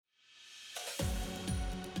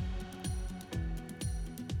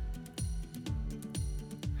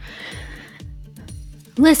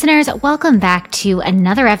Listeners, welcome back to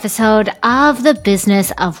another episode of the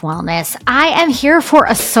Business of Wellness. I am here for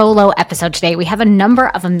a solo episode today. We have a number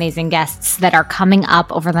of amazing guests that are coming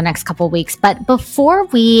up over the next couple of weeks. But before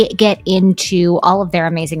we get into all of their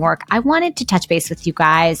amazing work, I wanted to touch base with you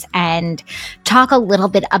guys and talk a little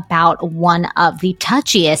bit about one of the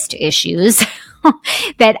touchiest issues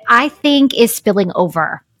that I think is spilling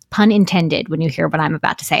over. Pun intended when you hear what I'm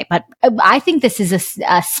about to say. But I think this is a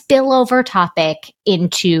spillover topic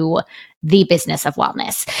into the business of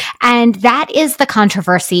wellness. And that is the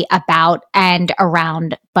controversy about and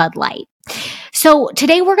around Bud Light. So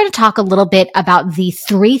today we're going to talk a little bit about the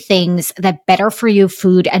three things that better for you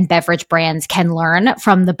food and beverage brands can learn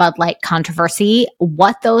from the Bud Light controversy,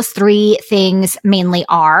 what those three things mainly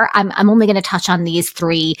are. I'm only going to touch on these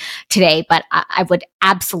three today, but I would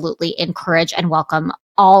absolutely encourage and welcome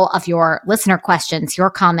all of your listener questions,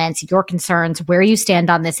 your comments, your concerns, where you stand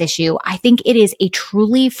on this issue. I think it is a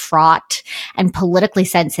truly fraught and politically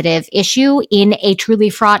sensitive issue in a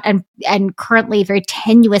truly fraught and currently very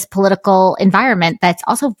tenuous political environment that's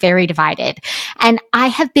also very divided. And I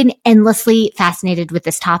have been endlessly fascinated with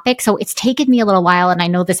this topic. So it's taken me a little while. And I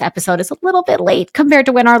know this episode is a little bit late compared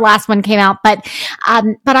to when our last one came out, but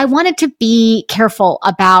I wanted to be careful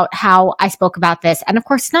about how I spoke about this. And of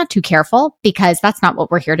course, not too careful, because that's not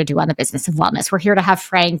what we're here to do on the Business of Wellness. We're here to have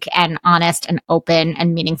frank and honest and open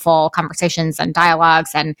and meaningful conversations and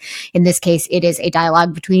dialogues. And in this case, it is a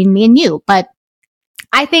dialogue between me and you. But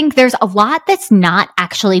I think there's a lot that's not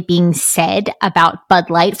actually being said about Bud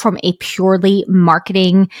Light from a purely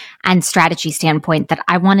marketing and strategy standpoint that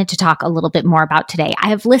I wanted to talk a little bit more about today. I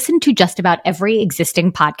have listened to just about every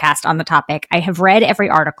existing podcast on the topic. I have read every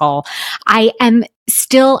article. I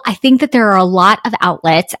think that there are a lot of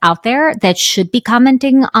outlets out there that should be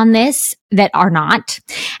commenting on this that are not.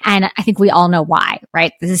 And I think we all know why,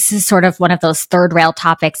 right? This is sort of one of those third rail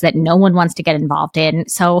topics that no one wants to get involved in.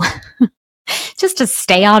 So just to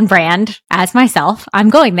stay on brand as myself, I'm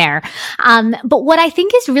going there. But what I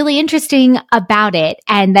think is really interesting about it,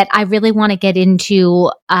 and that I really want to get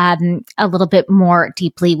into a little bit more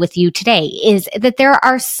deeply with you today, is that there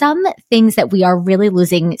are some things that we are really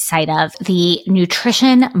losing sight of: the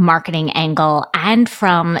nutrition marketing angle, and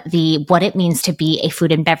from the what it means to be a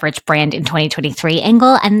food and beverage brand in 2023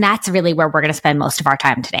 angle. And that's really where we're going to spend most of our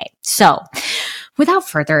time today. So without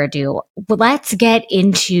further ado, let's get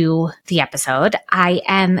into the episode. I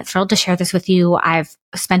am thrilled to share this with you. I've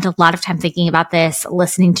spent a lot of time thinking about this,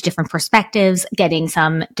 listening to different perspectives, getting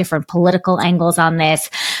some different political angles on this.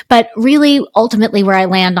 But really, ultimately, where I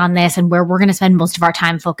land on this and where we're going to spend most of our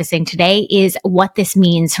time focusing today is what this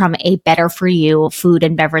means from a better for you food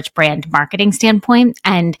and beverage brand marketing standpoint.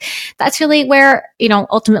 And that's really where,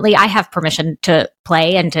 ultimately I have permission to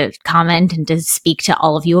play and to comment and to speak to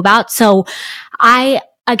all of you about. So I,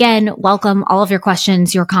 again, welcome all of your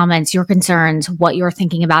questions, your comments, your concerns, what you're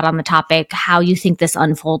thinking about on the topic, how you think this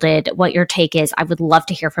unfolded, what your take is. I would love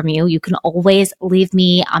to hear from you. You can always leave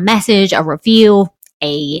me a message, a review,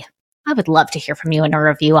 I would love to hear from you in a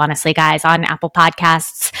review, honestly, guys, on Apple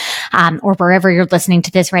Podcasts, or wherever you're listening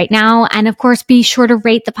to this right now. And of course, be sure to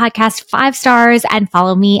rate the podcast 5 stars and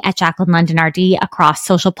follow me at Jacqueline London RD across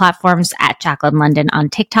social platforms at Jacqueline London on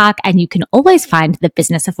TikTok. And you can always find the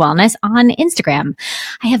Business of Wellness on Instagram.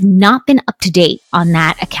 I have not been up to date on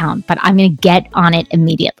that account, but I'm going to get on it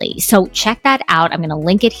immediately. So check that out. I'm going to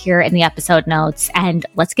link it here in the episode notes, and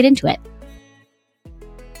let's get into it.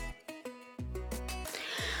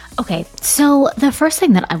 Okay, so the first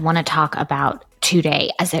thing that I want to talk about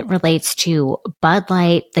today as it relates to Bud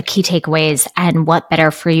Light, the key takeaways, and what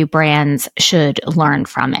better for you brands should learn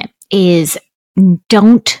from it is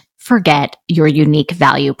don't forget your unique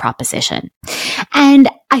value proposition. And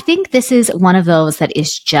I think this is one of those that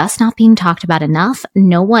is just not being talked about enough.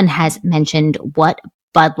 No one has mentioned what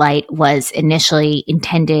Bud Light was initially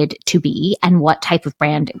intended to be and what type of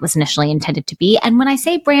brand it was initially intended to be. And when I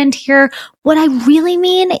say brand here, what I really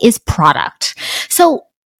mean is product. So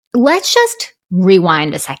let's just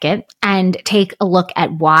rewind a second and take a look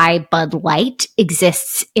at why Bud Light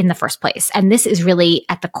exists in the first place. And this is really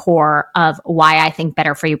at the core of why I think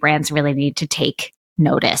better for you brands really need to take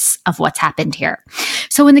notice of what's happened here.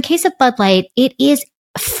 So in the case of Bud Light, it is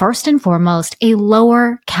first and foremost a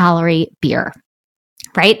lower calorie beer.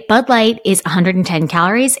 Right? Bud Light is 110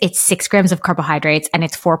 calories, it's 6 grams of carbohydrates, and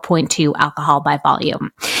it's 4.2 alcohol by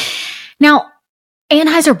volume. Now,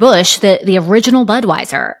 Anheuser-Busch, the original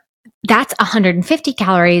Budweiser, that's 150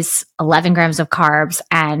 calories, 11 grams of carbs,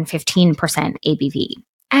 and 15% ABV.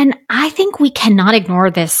 And I think we cannot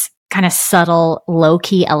ignore this kind of subtle,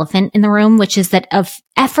 low-key elephant in the room, which is that of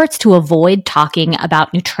efforts to avoid talking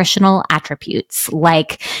about nutritional attributes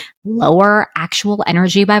like lower actual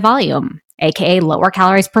energy by volume, aka lower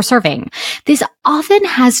calories per serving. This often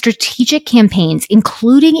has strategic campaigns,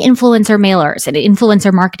 including influencer mailers and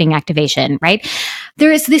influencer marketing activation, right?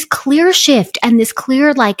 There is this clear shift and this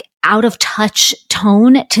clear, like, out of touch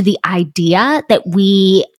tone to the idea that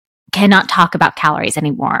we cannot talk about calories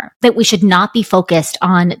anymore, that we should not be focused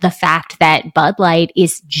on the fact that Bud Light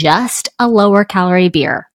is just a lower calorie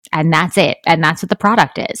beer. And that's it. And that's what the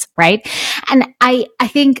product is, right? And I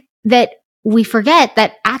think that we forget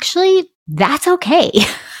that actually that's okay.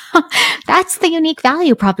 That's the unique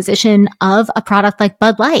value proposition of a product like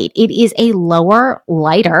Bud Light. It is a lower,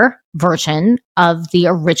 lighter version of the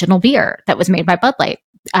original beer that was made by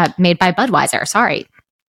made by Budweiser. Sorry.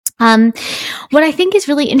 What I think is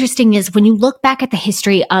really interesting is when you look back at the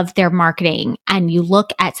history of their marketing and you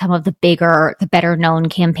look at some of the bigger, the better known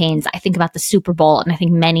campaigns, I think about the Super Bowl, and I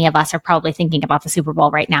think many of us are probably thinking about the Super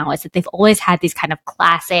Bowl right now, is that they've always had these kind of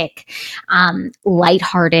classic,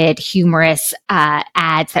 lighthearted, humorous,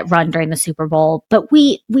 ads that run during the Super Bowl. But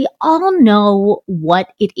we all know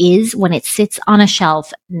what it is when it sits on a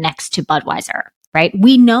shelf next to Budweiser, right?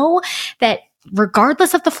 We know that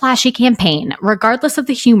regardless of the flashy campaign, regardless of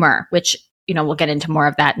the humor, which, we'll get into more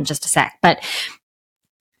of that in just a sec, but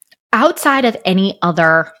outside of any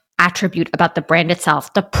other attribute about the brand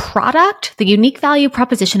itself, the product, the unique value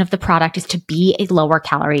proposition of the product is to be a lower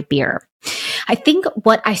calorie beer. I think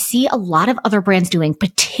what I see a lot of other brands doing,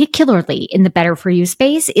 particularly in the better for you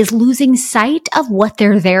space, is losing sight of what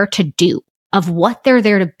they're there to do, of what they're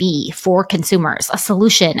there to be for consumers, a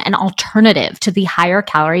solution, an alternative to the higher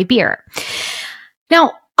calorie beer.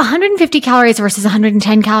 Now, 150 calories versus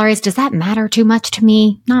 110 calories, does that matter too much to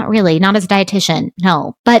me? Not really, not as a dietitian,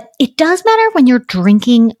 no. But it does matter when you're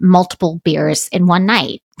drinking multiple beers in one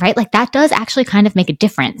night, right? Like that does actually kind of make a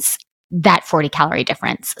difference, that 40 calorie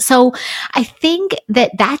difference. So I think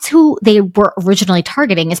that that's who they were originally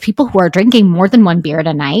targeting, is people who are drinking more than one beer at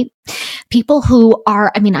a night. People who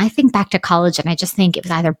are, I think back to college and I just think it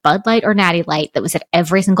was either Bud Light or Natty Light that was at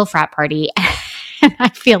every single frat party. And I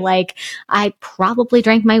feel like I probably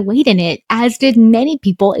drank my weight in it, as did many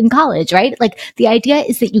people in college, right? Like the idea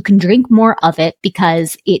is that you can drink more of it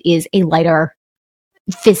because it is a lighter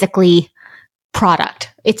physically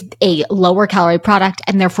product. It's a lower calorie product,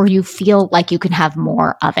 and therefore you feel like you can have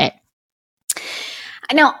more of it.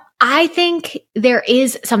 Now, I think there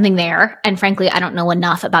is something there. And frankly, I don't know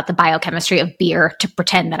enough about the biochemistry of beer to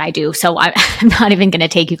pretend that I do. So I'm not even going to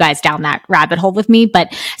take you guys down that rabbit hole with me.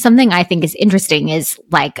 But something I think is interesting is,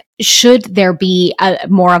 like, should there be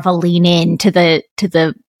more of a lean in to the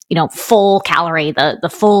full calorie,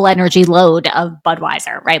 the full energy load of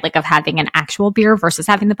Budweiser, right? Like of having an actual beer versus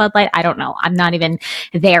having the Bud Light. I don't know. I'm not even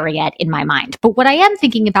there yet in my mind. But what I am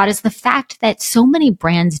thinking about is the fact that so many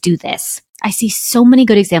brands do this. I see so many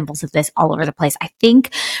good examples of this all over the place. I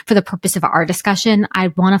think for the purpose of our discussion, I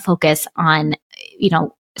want to focus on,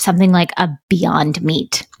 something like a Beyond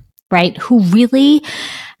Meat, right? Who really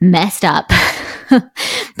messed up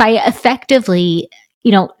by effectively,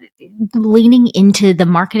 leaning into the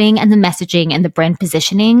marketing and the messaging and the brand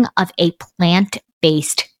positioning of a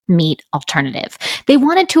plant-based meat alternative. They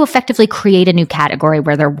wanted to effectively create a new category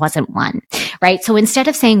where there wasn't one, right? So instead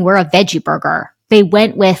of saying we're a veggie burger, they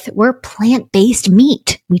went with, we're plant-based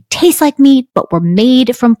meat. We taste like meat, but we're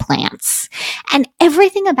made from plants. And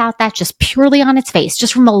everything about that, just purely on its face,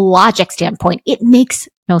 just from a logic standpoint, it makes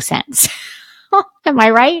no sense. Am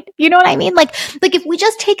I right? You know what I mean? Like if we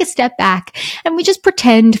just take a step back and we just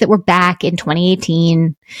pretend that we're back in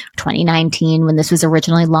 2018, 2019, when this was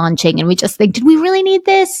originally launching, and we just think, did we really need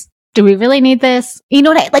this? Do we really need this? You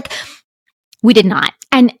know what we did not.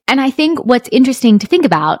 And I think what's interesting to think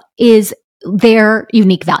about is their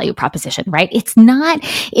unique value proposition, right? It's not,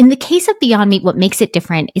 in the case of Beyond Meat, what makes it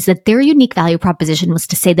different is that their unique value proposition was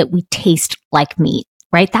to say that we taste like meat,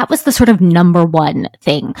 right? That was the sort of number one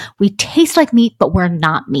thing. We taste like meat, but we're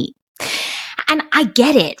not meat. And I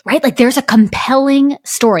get it, right? Like there's a compelling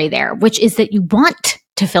story there, which is that you want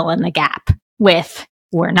to fill in the gap with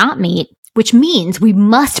we're not meat, which means we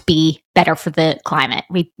must be better for the climate.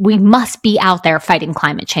 We must be out there fighting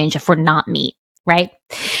climate change if we're not meat, right?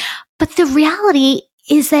 But the reality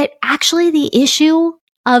is that actually the issue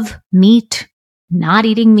of meat, not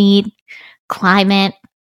eating meat, climate,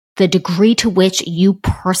 the degree to which you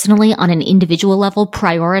personally on an individual level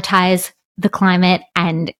prioritize the climate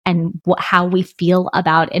and how we feel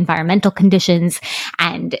about environmental conditions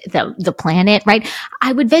and the planet, right?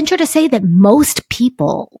 I would venture to say that most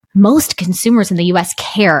people, most consumers in the US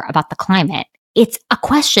care about the climate. it's a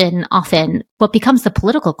question often. What becomes the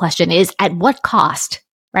political question is at what cost,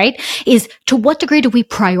 right? Is to what degree do we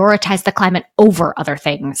prioritize the climate over other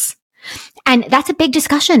things? And that's a big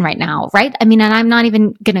discussion right now, right? I mean, and I'm not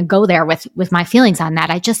even going to go there with my feelings on that.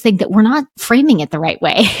 I just think that we're not framing it the right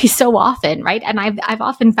way so often, right? And I've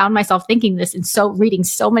often found myself thinking this and reading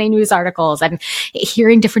so many news articles and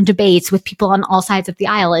hearing different debates with people on all sides of the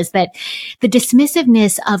aisle is that the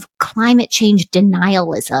dismissiveness of climate change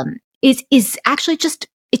denialism is actually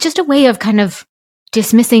it's just a way of kind of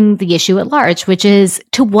dismissing the issue at large, which is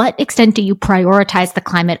to what extent do you prioritize the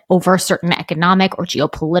climate over certain economic or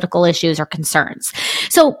geopolitical issues or concerns?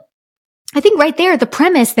 So I think right there, the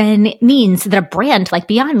premise then means that a brand like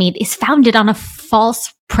Beyond Meat is founded on a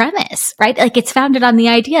false premise, right? Like it's founded on the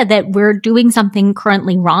idea that we're doing something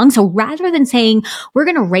currently wrong. So rather than saying we're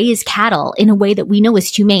going to raise cattle in a way that we know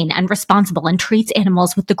is humane and responsible and treats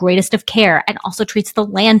animals with the greatest of care and also treats the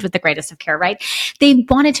land with the greatest of care, right? They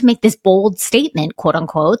wanted to make this bold statement, quote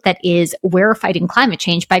unquote, that is we're fighting climate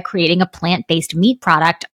change by creating a plant-based meat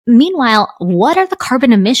product. Meanwhile, what are the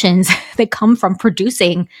carbon emissions that come from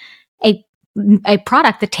producing a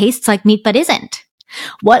product that tastes like meat but isn't?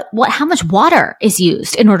 How much water is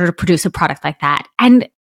used in order to produce a product like that? And,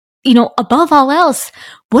 above all else,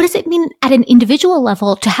 what does it mean at an individual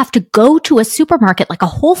level to have to go to a supermarket like a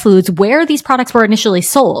Whole Foods where these products were initially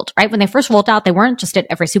sold, right? When they first rolled out, they weren't just at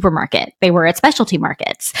every supermarket. They were at specialty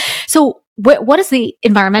markets. So what is the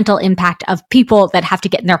environmental impact of people that have to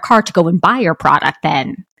get in their car to go and buy your product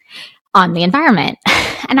then on the environment?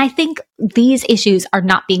 And I think these issues are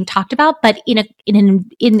not being talked about, but in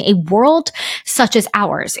a world such as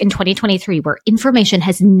ours in 2023, where information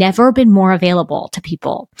has never been more available to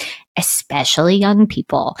people, especially young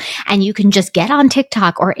people, and you can just get on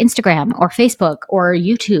TikTok or Instagram or Facebook or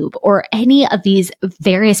YouTube or any of these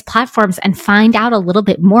various platforms and find out a little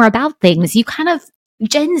bit more about things,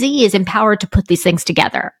 Gen Z is empowered to put these things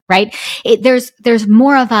together, right? There's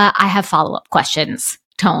more of a, I have follow-up questions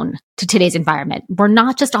tone to today's environment. We're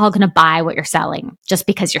not just all going to buy what you're selling just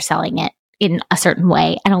because you're selling it in a certain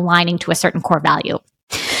way and aligning to a certain core value.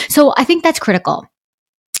 So I think that's critical.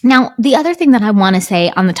 Now, the other thing that I want to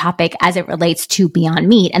say on the topic as it relates to Beyond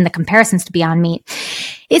Meat and the comparisons to Beyond Meat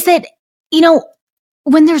is that,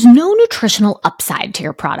 when there's no nutritional upside to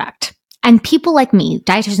your product, and people like me,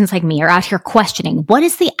 dietitians like me, are out here questioning what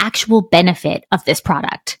is the actual benefit of this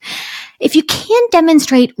product. If you can't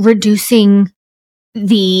demonstrate reducing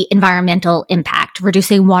the environmental impact,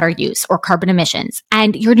 reducing water use or carbon emissions,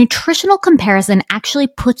 and your nutritional comparison actually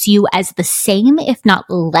puts you as the same, if not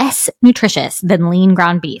less nutritious than lean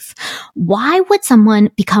ground beef, why would someone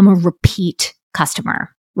become a repeat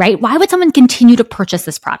customer, right? Why would someone continue to purchase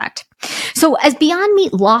this product? So as Beyond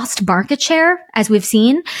Meat lost market share, as we've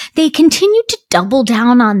seen, they continued to double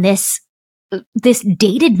down on this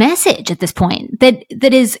dated message at this point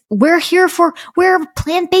that is, we're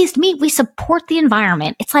plant-based meat. We support the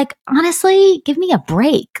environment. It's like, honestly, give me a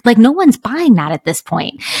break. Like no one's buying that at this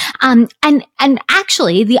point. And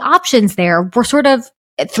actually the options there were sort of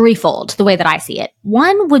threefold the way that I see it.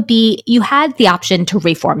 One would be you had the option to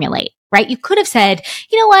reformulate, right? You could have said,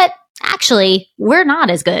 you know what? Actually, we're not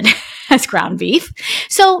as good as ground beef.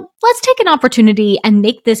 So let's take an opportunity and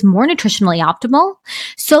make this more nutritionally optimal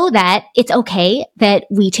so that it's okay that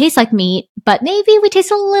we taste like meat, but maybe we taste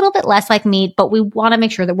a little bit less like meat, but we want to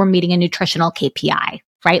make sure that we're meeting a nutritional KPI,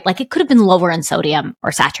 right? Like it could have been lower in sodium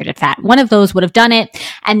or saturated fat. One of those would have done it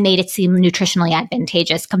and made it seem nutritionally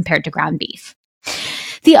advantageous compared to ground beef.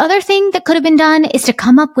 The other thing that could have been done is to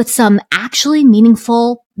come up with some actually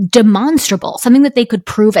meaningful, demonstrable, something that they could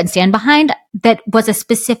prove and stand behind that was a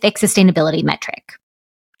specific sustainability metric.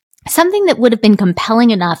 Something that would have been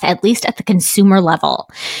compelling enough, at least at the consumer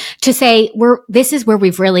level, to say, this is where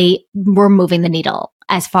we're moving the needle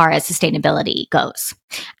as far as sustainability goes.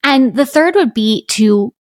 And the third would be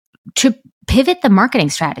to pivot the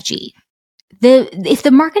marketing strategy. If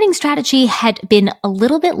the marketing strategy had been a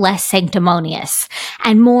little bit less sanctimonious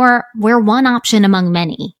and more, we're one option among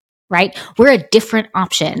many, right? We're a different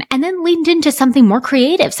option, and then leaned into something more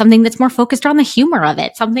creative, something that's more focused on the humor of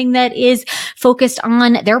it, something that is focused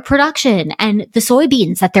on their production and the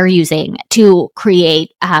soybeans that they're using to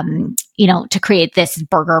create, to create this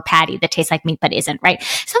burger patty that tastes like meat but isn't, right?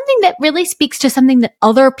 Something that really speaks to something that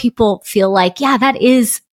other people feel like, yeah, that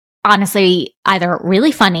is honestly either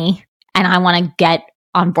really funny and I want to get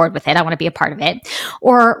on board with it. I want to be a part of it.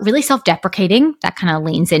 Or really self-deprecating. That kind of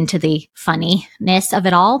leans into the funniness of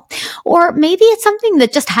it all. Or maybe it's something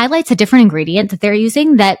that just highlights a different ingredient that they're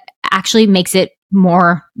using that actually makes it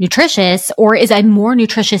more nutritious or is a more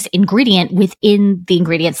nutritious ingredient within the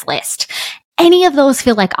ingredients list. any of those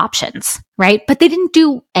feel like options, right? But they didn't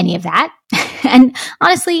do any of that. And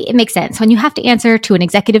honestly, it makes sense. When you have to answer to an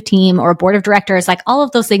executive team or a board of directors, like all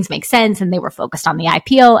of those things make sense. And they were focused on the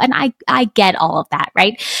IPO. And I get all of that,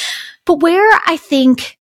 right? But where I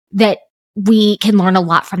think that we can learn a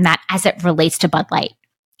lot from that as it relates to Bud Light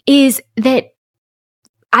is that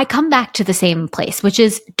I come back to the same place, which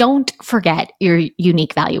is don't forget your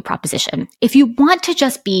unique value proposition. If you want to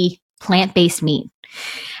just be plant-based meat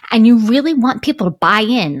and you really want people to buy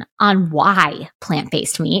in on why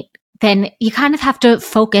plant-based meat, then you kind of have to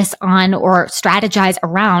focus on or strategize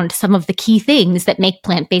around some of the key things that make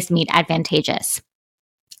plant-based meat advantageous.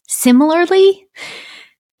 Similarly,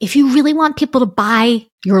 if you really want people to buy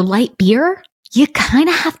your light beer, you kind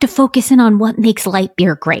of have to focus in on what makes light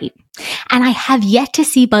beer great. And I have yet to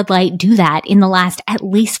see Bud Light do that in the last at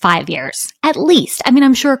least 5 years. At least. I mean,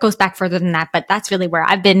 I'm sure it goes back further than that, but that's really where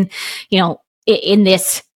I've been, in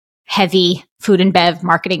this heavy food and bev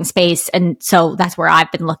marketing space. And so that's where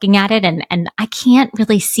I've been looking at it. And I can't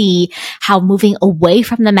really see how moving away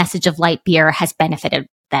from the message of light beer has benefited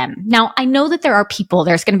them. Now, I know that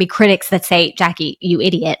there's going to be critics that say, Jackie, you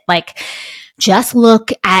idiot, like just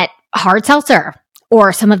look at hard seltzer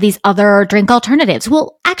or some of these other drink alternatives.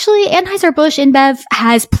 Well, actually, Anheuser-Busch InBev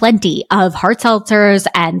has plenty of hard seltzers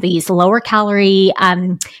and these lower calorie,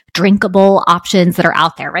 drinkable options that are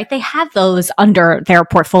out there, right? They have those under their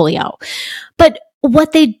portfolio. But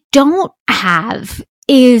what they don't have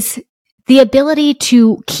is the ability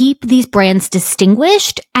to keep these brands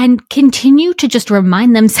distinguished and continue to just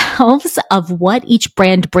remind themselves of what each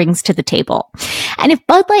brand brings to the table. And if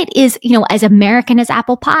Bud Light is, as American as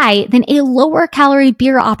apple pie, then a lower calorie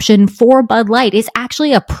beer option for Bud Light is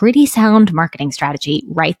actually a pretty sound marketing strategy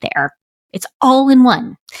right there. It's all in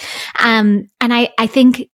one. And I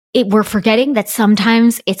think we're forgetting that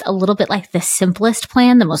sometimes it's a little bit like the simplest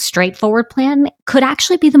plan, the most straightforward plan could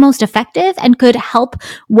actually be the most effective and could help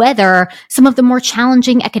weather some of the more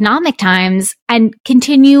challenging economic times and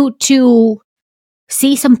continue to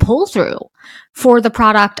see some pull through for the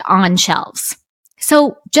product on shelves.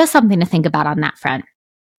 So just something to think about on that front.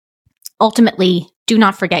 Ultimately, do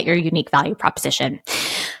not forget your unique value proposition.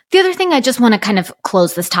 The other thing I just want to kind of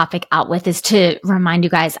close this topic out with is to remind you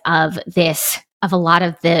guys of a lot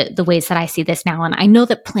of the ways that I see this now. And I know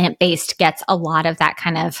that plant-based gets a lot of that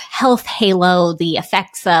kind of health halo, the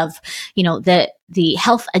effects of, the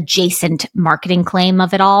health adjacent marketing claim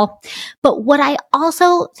of it all. But what I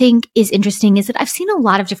also think is interesting is that I've seen a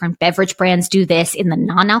lot of different beverage brands do this in the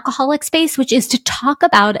non-alcoholic space, which is to talk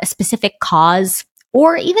about a specific cause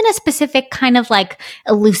or even a specific kind of like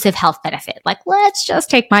elusive health benefit. Like, let's just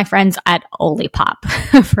take my friends at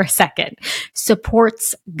Olipop for a second.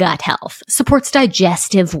 Supports gut health, supports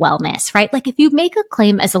digestive wellness, right? Like if you make a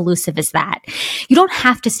claim as elusive as that, you don't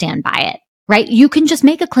have to stand by it, right? You can just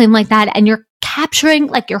make a claim like that and you're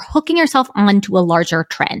you're hooking yourself onto a larger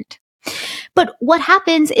trend. But what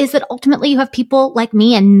happens is that ultimately you have people like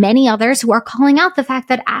me and many others who are calling out the fact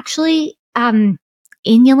that actually,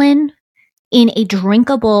 inulin in a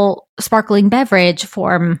drinkable sparkling beverage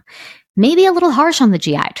form may be a little harsh on the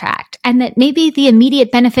GI tract, and that maybe the immediate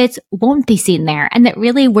benefits won't be seen there, and that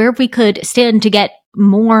really where we could stand to get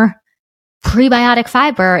more prebiotic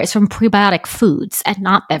fiber is from prebiotic foods and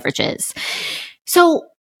not beverages. So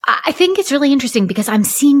I think it's really interesting because I'm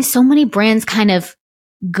seeing so many brands kind of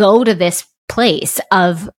go to this place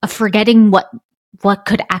of forgetting what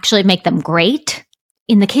could actually make them great.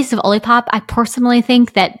 In the case of Olipop, I personally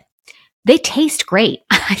think that they taste great.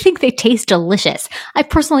 I think they taste delicious. I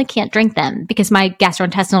personally can't drink them because my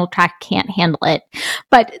gastrointestinal tract can't handle it.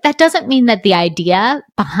 But that doesn't mean that the idea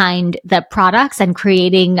behind the products and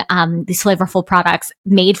creating these flavorful products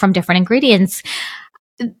made from different ingredients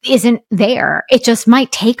isn't there. It just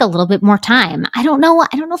might take a little bit more time. I don't know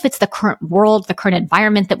if it's the current world, the current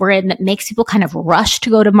environment that we're in that makes people kind of rush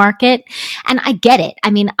to go to market. And I get it.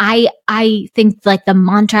 I mean, I think like the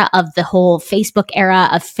mantra of the whole Facebook era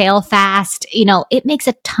of fail fast, it makes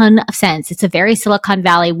a ton of sense. It's a very Silicon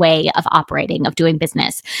Valley way of operating, of doing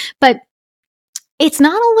business. But it's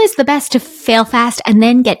not always the best to fail fast and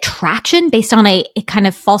then get traction based on a kind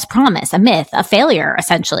of false promise, a myth, a failure,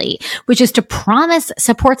 essentially, which is to promise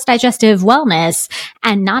supports digestive wellness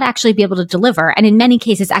and not actually be able to deliver. And in many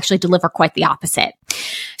cases, actually deliver quite the opposite.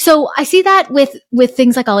 So I see that with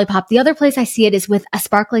things like Olipop. The other place I see it is with a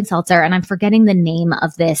sparkling seltzer, and I'm forgetting the name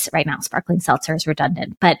of this right now. Sparkling seltzer is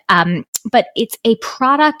redundant, but it's a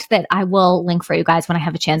product that I will link for you guys when I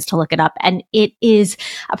have a chance to look it up. And it is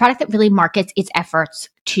a product that really markets its efforts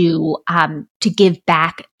to give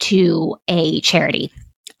back to a charity.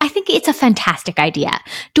 I think it's a fantastic idea.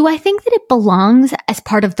 Do I think that it belongs as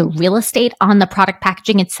part of the real estate on the product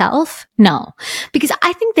packaging itself? No, because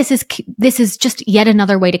I think this is just yet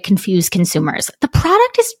another way to confuse consumers. The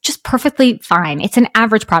product is just perfectly fine. It's an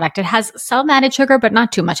average product. It has some added sugar, but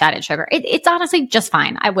not too much added sugar. It's honestly just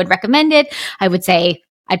fine. I would recommend it. I would say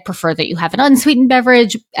I'd prefer that you have an unsweetened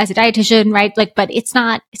beverage as a dietitian, right? But it's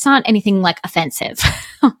not anything like offensive.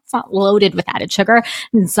 It's not loaded with added sugar.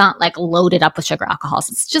 And it's not like loaded up with sugar alcohols.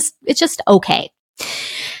 It's just okay.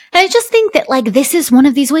 And I just think that this is one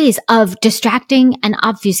of these ways of distracting and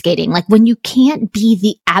obfuscating. When you can't be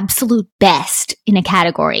the absolute best in a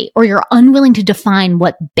category, or you're unwilling to define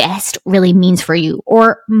what best really means for you,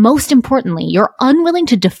 or most importantly, you're unwilling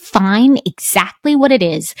to define exactly what it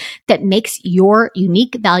is that makes your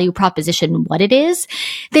unique value proposition what it is,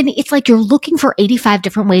 then it's like you're looking for 85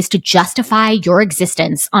 different ways to justify your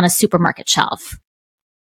existence on a supermarket shelf.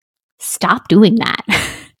 Stop doing that.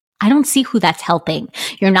 I don't see who that's helping.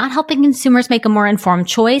 You're not helping consumers make a more informed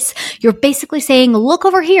choice. You're basically saying, look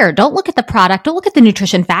over here. Don't look at the product. Don't look at the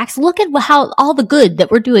nutrition facts. Look at how all the good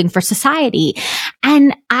that we're doing for society.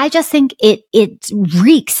 And I just think it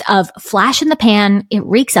reeks of flash in the pan. It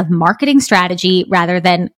reeks of marketing strategy rather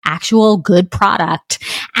than actual good product.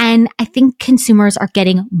 And I think consumers are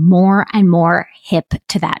getting more and more hip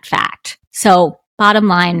to that fact. So bottom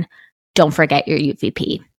line, don't forget your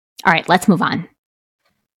UVP. All right, let's move on.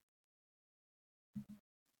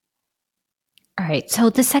 All right. So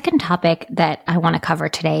the second topic that I want to cover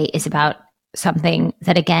today is about something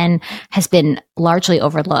that, again, has been largely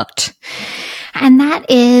overlooked. And that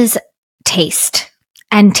is taste,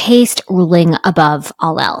 and taste ruling above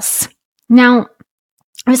all else. Now,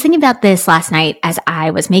 I was thinking about this last night as I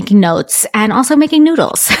was making notes and also making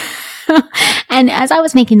noodles. And as I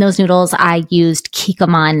was making those noodles, I used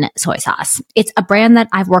Kikkoman soy sauce. It's a brand that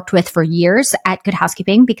I've worked with for years at Good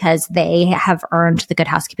Housekeeping because they have earned the Good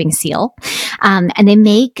Housekeeping seal. And they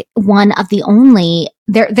make one of the only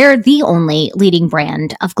they're the only leading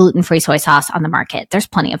brand of gluten-free soy sauce on the market. There's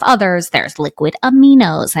plenty of others. There's liquid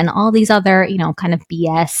aminos and all these other, kind of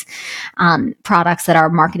BS products that are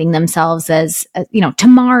marketing themselves as,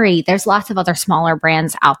 Tamari. There's lots of other smaller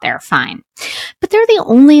brands out there. Fine. But they're the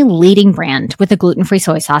only leading brand with a gluten-free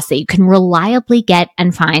soy sauce that you can reliably get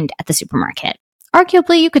and find at the supermarket.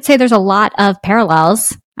 Arguably, you could say there's a lot of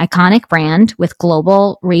parallels. Iconic brand with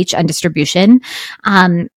global reach and distribution.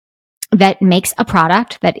 That makes a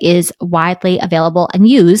product that is widely available and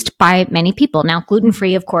used by many people. Now,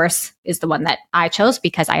 gluten-free, of course, is the one that I chose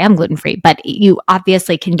because I am gluten-free, but you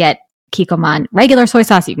obviously can get Kikkoman regular soy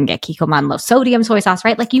sauce. You can get Kikkoman low sodium soy sauce,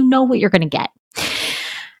 right? You know what you're going to get.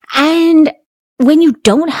 And when you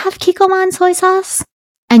don't have Kikkoman soy sauce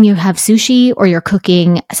and you have sushi or you're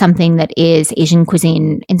cooking something that is Asian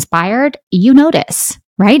cuisine inspired, you notice,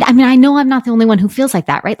 right? I mean, I know I'm not the only one who feels like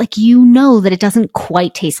that, right? You know that it doesn't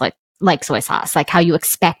quite taste like soy sauce, like how you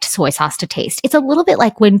expect soy sauce to taste. It's a little bit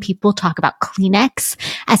like when people talk about Kleenex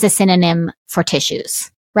as a synonym for tissues,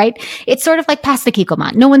 right? It's sort of like pass the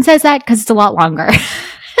Kikkoman. No one says that because it's a lot longer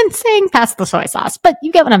than saying pass the soy sauce, but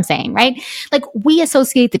you get what I'm saying, right? We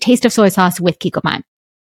associate the taste of soy sauce with Kikkoman.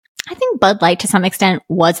 I think Bud Light to some extent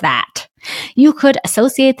was that. You could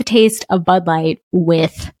associate the taste of Bud Light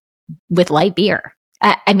with light beer.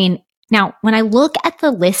 Now when I look at the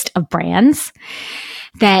list of brands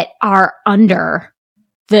that are under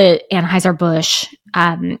the Anheuser-Busch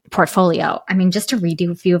portfolio. Just to read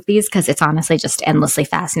you a few of these, because it's honestly just endlessly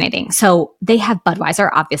fascinating. So they have Budweiser,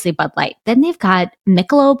 obviously Bud Light. Then they've got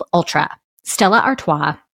Michelob Ultra, Stella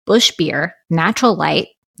Artois, Busch Beer, Natural Light,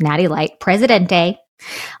 Natty Light, Presidente,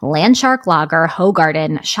 Landshark Lager,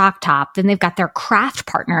 Hoegaarden, Shock Top. Then they've got their craft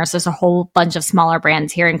partners. There's a whole bunch of smaller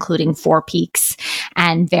brands here, including Four Peaks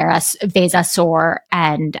and Vesa Sour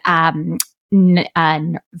and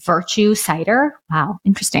Virtue Cider. Wow,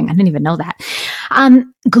 interesting. I didn't even know that.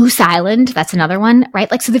 Goose Island, that's another one,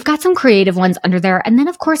 right? So they've got some creative ones under there. And then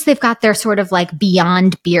of course they've got their sort of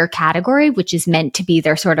beyond beer category, which is meant to be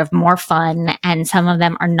their sort of more fun. And some of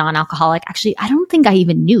them are non-alcoholic. Actually, I don't think I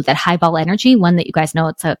even knew that Highball Energy, one that you guys know,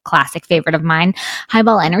 it's a classic favorite of mine.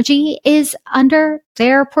 Highball Energy is under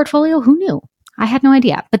their portfolio. Who knew? I had no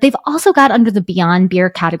idea. But they've also got under the Beyond Beer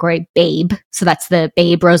category, Babe. So that's the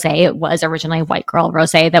Babe Rosé. It was originally a white girl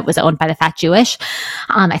rosé that was owned by the Fat Jewish.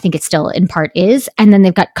 I think it still in part is. And then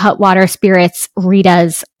they've got Cutwater Spirits,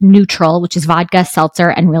 Rita's Neutral, which is vodka, seltzer,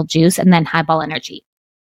 and real juice, and then Highball Energy.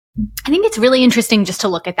 I think it's really interesting just to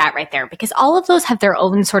look at that right there, because all of those have their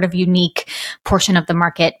own sort of unique portion of the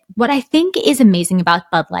market. What I think is amazing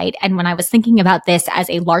about Bud Light, and when I was thinking about this as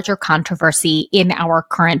a larger controversy in our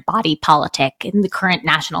current body politic, in the current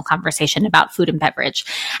national conversation about food and beverage,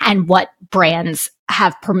 and what brands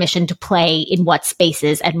have permission to play in what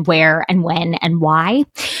spaces and where and when and why,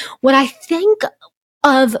 what I think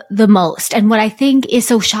of the most and what I think is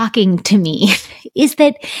so shocking to me is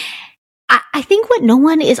that I think what no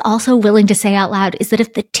one is also willing to say out loud is that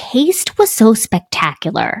if the taste was so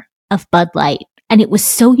spectacular of Bud Light, and it was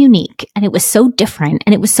so unique, and it was so different,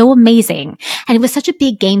 and it was so amazing, and it was such a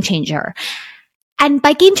big game changer. And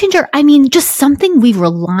by game changer, I mean just something we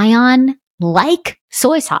rely on, like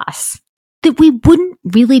soy sauce, that we wouldn't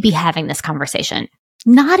really be having this conversation.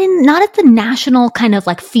 Not at the national kind of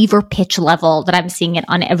like fever pitch level that I'm seeing it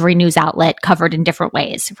on every news outlet covered in different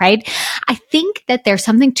ways, right? I think that there's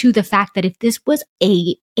something to the fact that if this was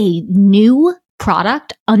a new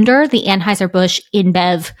product under the Anheuser-Busch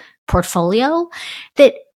InBev portfolio,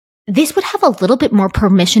 that this would have a little bit more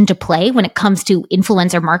permission to play when it comes to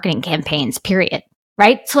influencer marketing campaigns, period.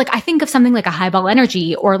 Right? So like I think of something like a Highball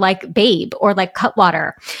Energy or like Babe or like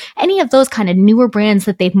Cutwater, any of those kind of newer brands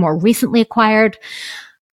that they've more recently acquired,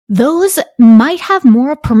 those might have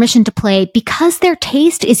more permission to play because their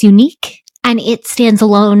taste is unique and it stands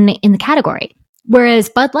alone in the category. Whereas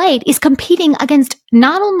Bud Light is competing against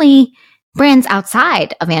not only brands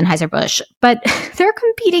outside of Anheuser-Busch, but they're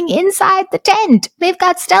competing inside the tent. They've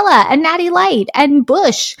got Stella and Natty Light and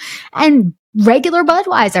Busch and regular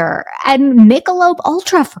Budweiser and Michelob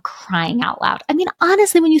Ultra, for crying out loud. I mean,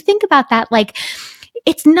 honestly, when you think about that, like,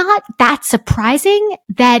 it's not that surprising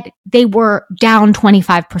that they were down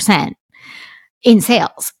 25% in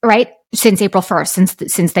sales, right? Since April 1st,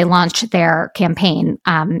 since they launched their campaign,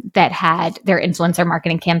 that had their influencer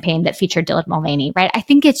marketing campaign that featured Dylan Mulvaney, right? I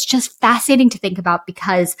think it's just fascinating to think about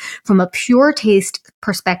because from a pure taste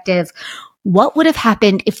perspective, what would have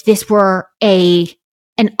happened if this were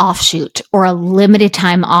an offshoot or a limited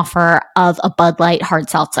time offer of a Bud Light hard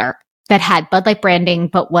seltzer that had Bud Light branding,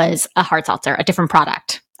 but was a hard seltzer, a different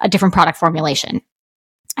product formulation.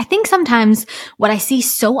 I think sometimes what I see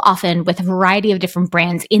so often with a variety of different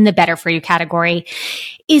brands in the better for you category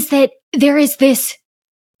is that there is this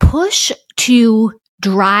push to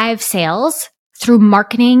drive sales through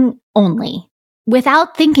marketing only,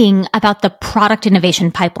 without thinking about the product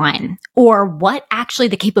innovation pipeline or what actually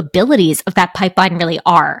the capabilities of that pipeline really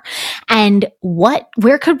are. And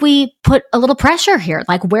where could we put a little pressure here?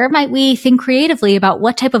 Like, where might we think creatively about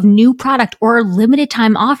what type of new product or limited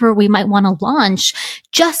time offer we might want to launch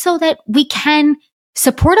just so that we can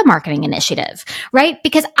support a marketing initiative, right?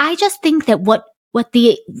 Because I just think that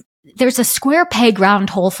there's a square peg round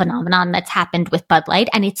hole phenomenon that's happened with Bud Light,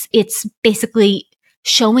 and it's basically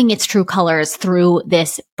showing its true colors through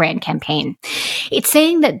this brand campaign. It's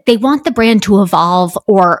saying that they want the brand to evolve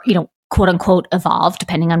or, quote unquote evolve,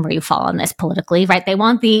 depending on where you fall on this politically, right? They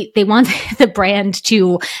want the brand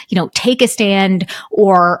to, take a stand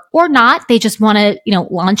or not. They just want to,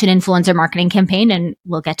 launch an influencer marketing campaign, and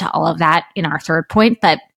we'll get to all of that in our third point.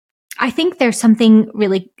 But I think there's something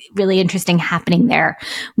really, really interesting happening there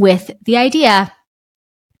with the idea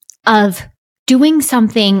of doing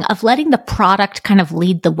something, of letting the product kind of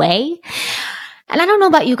lead the way. And I don't know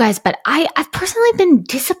about you guys, but I've personally been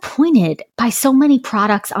disappointed by so many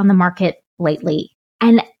products on the market lately.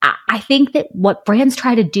 And I think that what brands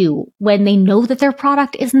try to do when they know that their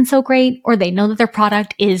product isn't so great, or they know that their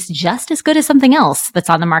product is just as good as something else that's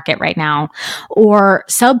on the market right now, or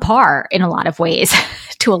subpar in a lot of ways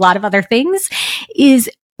to a lot of other things, is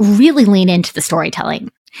really lean into the storytelling.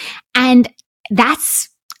 And that's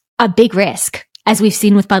a big risk, as we've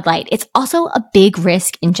seen with Bud Light. It's also a big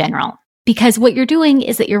risk in general, because what you're doing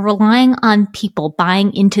is that you're relying on people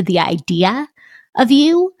buying into the idea of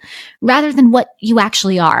you rather than what you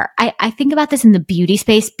actually are. I think about this in the beauty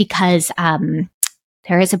space because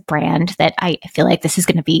there is a brand that I feel like this is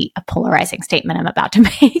going to be a polarizing statement I'm about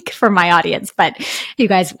to make for my audience, but you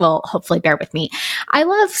guys will hopefully bear with me. I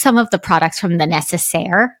love some of the products from the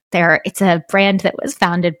Necessaire. It's a brand that was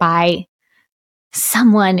founded by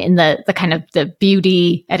someone in the kind of the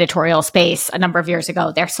beauty editorial space a number of years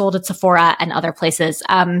ago. They're sold at Sephora and other places.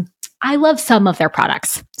 I love some of their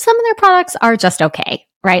products. Some of their products are just okay,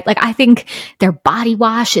 right? Like, I think their body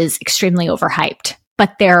wash is extremely overhyped,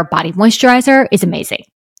 but their body moisturizer is amazing,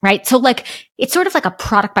 right? So like, it's sort of like a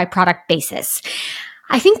product by product basis.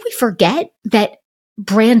 I think we forget that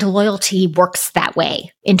brand loyalty works that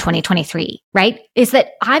way in 2023, right? Is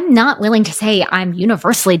that I'm not willing to say I'm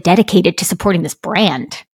universally dedicated to supporting this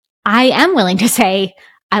brand. I am willing to say,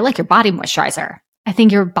 I like your body moisturizer. I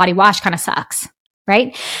think your body wash kind of sucks,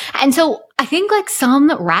 right? And so I think like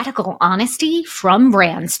some radical honesty from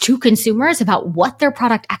brands to consumers about what their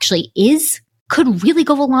product actually is could really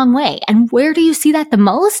go a long way. And where do you see that the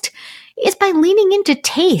most? Is by leaning into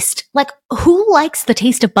taste. Like, who likes the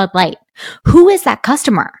taste of Bud Light? Who is that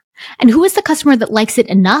customer? And who is the customer that likes it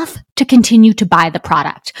enough to continue to buy the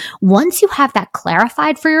product? Once you have that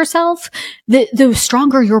clarified for yourself, the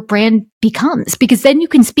stronger your brand becomes, because then you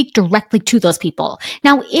can speak directly to those people.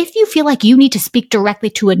 Now, if you feel like you need to speak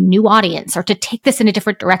directly to a new audience or to take this in a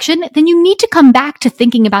different direction, then you need to come back to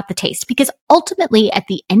thinking about the taste, because ultimately, at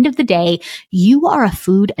the end of the day, you are a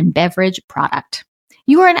food and beverage product.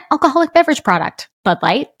 You are an alcoholic beverage product, Bud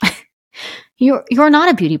Light. You're not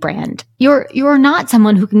a beauty brand. You're not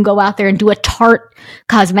someone who can go out there and do a Tarte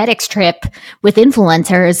cosmetics trip with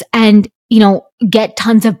influencers and, get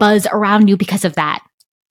tons of buzz around you because of that.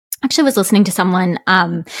 Actually, I was listening to someone,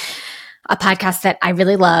 a podcast that I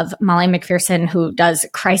really love, Molly McPherson, who does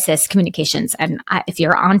crisis communications. And if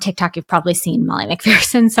you're on TikTok, you've probably seen Molly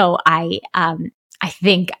McPherson. So I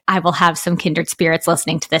think I will have some kindred spirits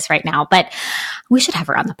listening to this right now, but we should have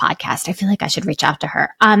her on the podcast. I feel like I should reach out to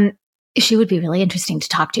her. She would be really interesting to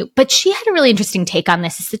talk to, but she had a really interesting take on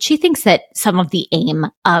this, is that she thinks that some of the aim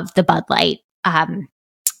of the Bud Light,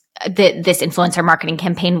 this influencer marketing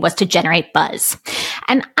campaign was to generate buzz.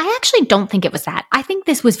 And I actually don't think it was that. I think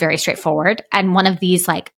this was very straightforward and one of these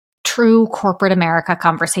like true corporate America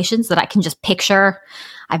conversations that I can just picture.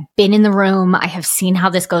 I've been in the room. I have seen how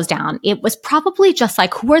this goes down. It was probably just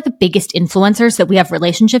like, who are the biggest influencers that we have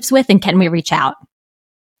relationships with and can we reach out?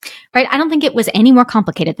 Right? I don't think it was any more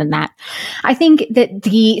complicated than that. I think that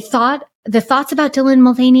the thoughts about Dylan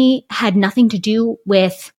Mulvaney had nothing to do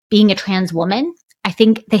with being a trans woman. I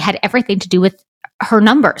think they had everything to do with her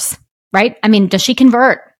numbers, right? I mean, does she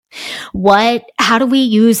convert? How do we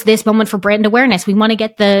use this moment for brand awareness? We want to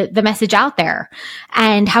get the message out there.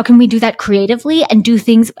 And how can we do that creatively and do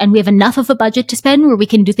things? And we have enough of a budget to spend where we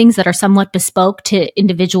can do things that are somewhat bespoke to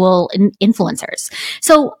individual influencers.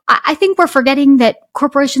 So I think we're forgetting that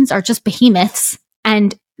corporations are just behemoths,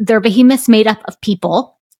 and they're behemoths made up of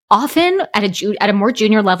people, often at a more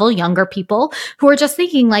junior level, younger people who are just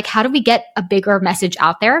thinking like, how do we get a bigger message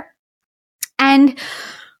out there? And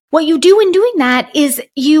what you do in doing that is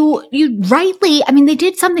they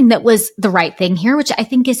did something that was the right thing here, which I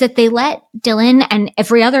think is that they let Dylan and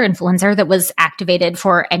every other influencer that was activated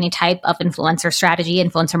for any type of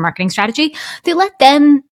influencer marketing strategy, they let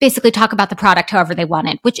them basically talk about the product however they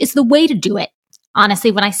wanted, which is the way to do it.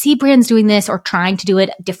 Honestly, when I see brands doing this or trying to do it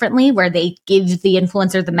differently, where they give the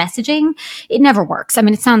influencer the messaging, it never works. I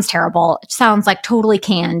mean, it sounds terrible. It sounds like totally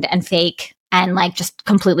canned and fake and like just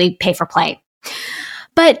completely pay for play.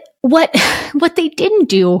 But what they didn't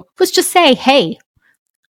do was just say, hey,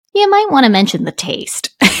 you might want to mention the taste.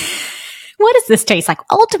 What does this taste like?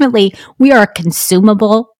 Ultimately, we are a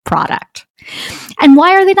consumable product. And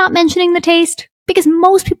why are they not mentioning the taste? Because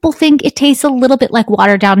most people think it tastes a little bit like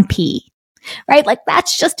watered down pee, right? Like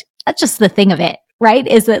that's just the thing of it, right?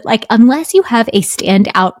 Is that like, unless you have a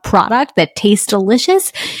standout product that tastes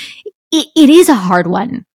delicious, it is a hard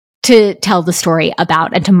one to tell the story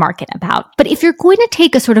about and to market about. But if you're going to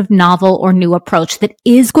take a sort of novel or new approach that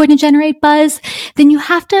is going to generate buzz, then you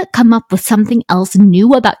have to come up with something else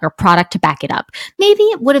new about your product to back it up. Maybe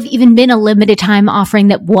it would have even been a limited time offering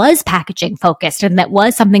that was packaging focused and that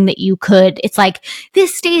was something that it's like,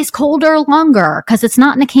 this stays colder longer because it's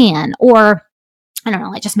not in a can, or I don't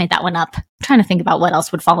know, I just made that one up. I'm trying to think about what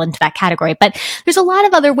else would fall into that category. But there's a lot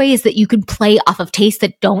of other ways that you could play off of taste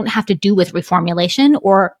that don't have to do with reformulation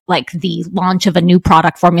or like the launch of a new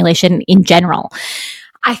product formulation in general.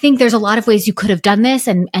 I think there's a lot of ways you could have done this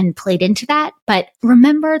and played into that. But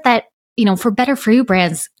remember that, for better for you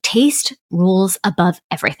brands, taste rules above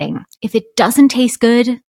everything. If it doesn't taste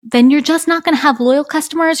good, then you're just not going to have loyal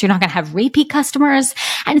customers. You're not going to have repeat customers.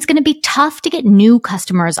 And it's going to be tough to get new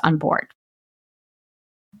customers on board.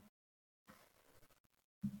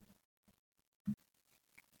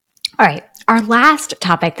 All right. Our last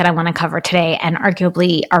topic that I want to cover today, and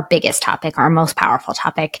arguably our biggest topic, our most powerful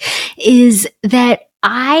topic, is that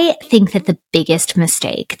I think that the biggest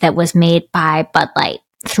mistake that was made by Bud Light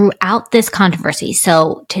throughout this controversy.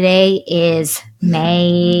 So today is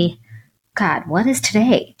May. God, what is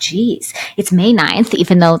today? Jeez. It's May 9th,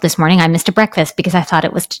 even though this morning I missed a breakfast because I thought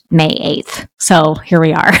it was May 8th. So here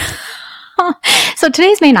we are. So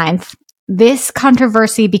today's May 9th. This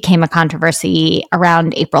controversy became a controversy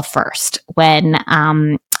around April 1st when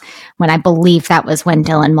I believe that was when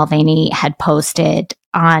Dylan Mulvaney had posted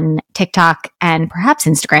on TikTok and perhaps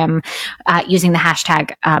Instagram using the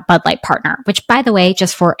hashtag Bud Light Partner, which, by the way,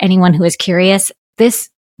 just for anyone who is curious,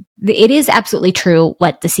 it is absolutely true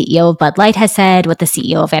what the CEO of Bud Light has said, what the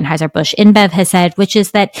CEO of Anheuser-Busch InBev has said, which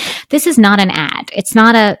is that this is not an ad. It's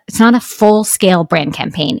not a full-scale brand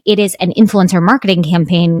campaign. It is an influencer marketing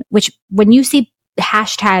campaign, which when you see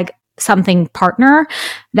hashtag something partner,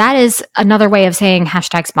 that is another way of saying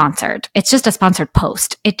hashtag sponsored. It's just a sponsored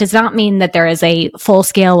post. It does not mean that there is a full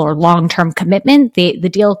scale or long-term commitment. The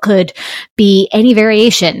deal could be any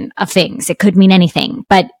variation of things. It could mean anything,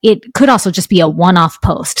 but it could also just be a one-off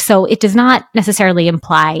post. So it does not necessarily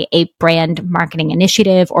imply a brand marketing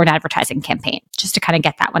initiative or an advertising campaign, just to kind of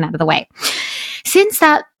get that one out of the way. Since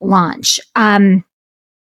that launch, the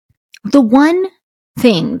one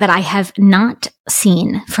thing that I have not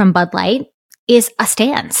seen from Bud Light is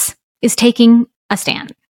taking a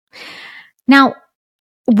stand. Now,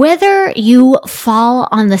 whether you fall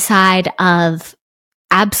on the side of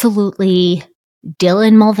absolutely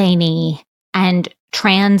Dylan Mulvaney and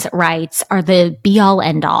trans rights are the be all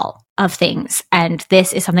end all of things, and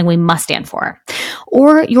this is something we must stand for,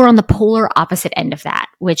 or you're on the polar opposite end of that,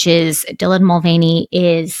 which is Dylan Mulvaney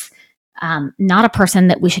is not a person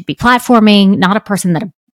that we should be platforming, not a person that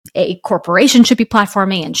a corporation should be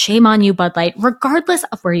platforming, and shame on you, Bud Light, regardless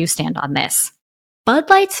of where you stand on this.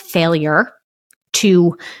 Bud Light's failure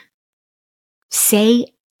to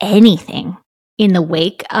say anything in the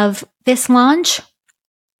wake of this launch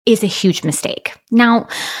is a huge mistake. Now,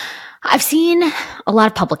 I've seen a lot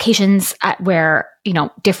of publications where,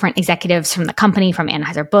 different executives from the company, from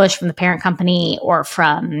Anheuser-Busch, from the parent company, or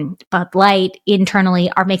from Bud Light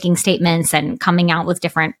internally are making statements and coming out with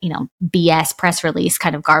different, BS press release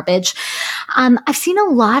kind of garbage. I've seen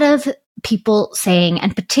a lot of people saying,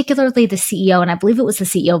 and particularly the CEO, and I believe it was the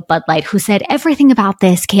CEO of Bud Light, who said everything about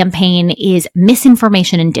this campaign is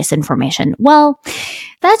misinformation and disinformation. Well,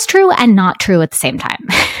 that's true and not true at the same time,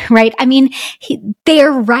 right? I mean,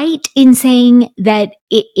 they're right in saying that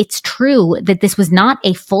it's true that this was not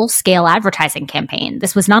a full-scale advertising campaign.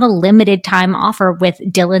 This was not a limited time offer with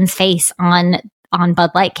Dylan's face on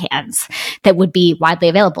Bud Light cans that would be widely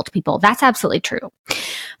available to people. That's absolutely true.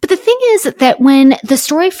 But the thing is that when the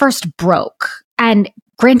story first broke, and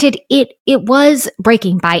granted, it was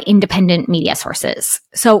breaking by independent media sources,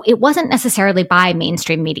 so it wasn't necessarily by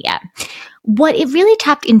mainstream media. What it really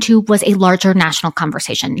tapped into was a larger national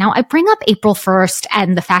conversation. Now, I bring up April 1st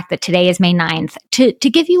and the fact that today is May 9th to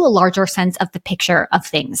give you a larger sense of the picture of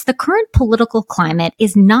things. The current political climate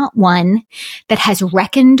is not one that has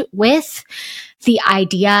reckoned with the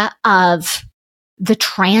idea of the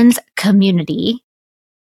trans community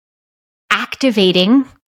activating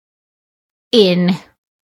in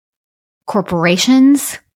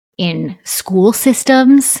corporations, in school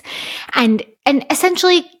systems, and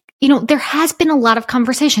essentially, there has been a lot of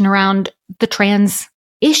conversation around the trans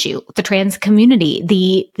issue, the trans community,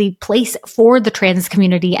 the place for the trans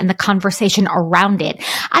community and the conversation around it.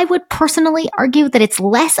 I would personally argue that it's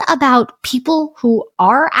less about people who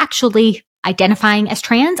are actually identifying as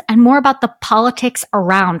trans and more about the politics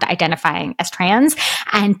around identifying as trans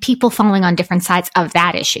and people falling on different sides of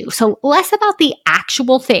that issue. So less about the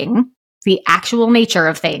actual thing, the actual nature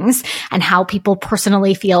of things and how people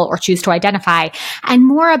personally feel or choose to identify, and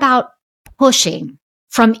more about pushing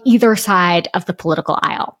from either side of the political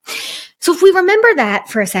aisle. So if we remember that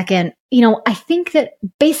for a second, I think that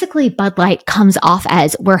basically Bud Light comes off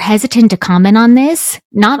as we're hesitant to comment on this,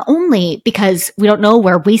 not only because we don't know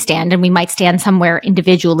where we stand and we might stand somewhere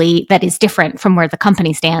individually that is different from where the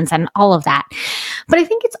company stands and all of that, but I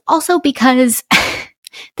think it's also because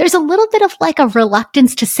there's a little bit of like a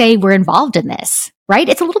reluctance to say we're involved in this, right?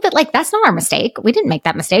 It's a little bit like, that's not our mistake. We didn't make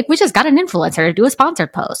that mistake. We just got an influencer to do a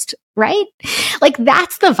sponsored post, right? Like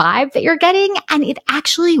that's the vibe that you're getting. And it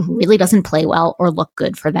actually really doesn't play well or look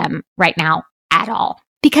good for them right now at all.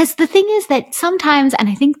 Because the thing is that sometimes, and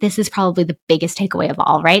I think this is probably the biggest takeaway of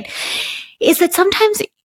all, right? Is that sometimes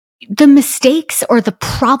the mistakes or the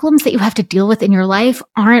problems that you have to deal with in your life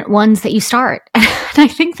aren't ones that you start. And I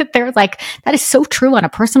think that they're like, that is so true on a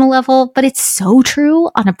personal level, but it's so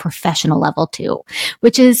true on a professional level too,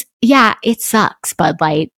 which is, yeah, it sucks, Bud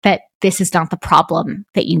Light, that this is not the problem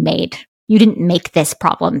that you made. You didn't make this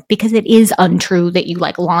problem because it is untrue that you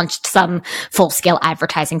launched some full scale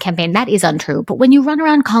advertising campaign. That is untrue. But when you run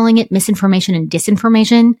around calling it misinformation and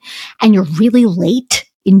disinformation and you're really late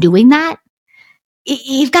in doing that,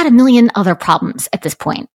 you've got a million other problems at this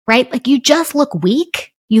point, right? Like you just look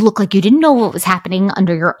weak. You look like you didn't know what was happening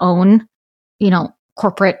under your own,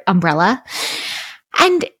 corporate umbrella.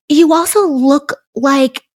 And you also look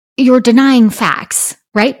like you're denying facts,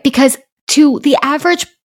 right? Because to the average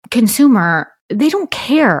consumer, they don't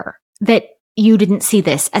care that you didn't see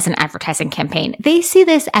this as an advertising campaign. They see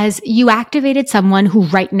this as you activated someone who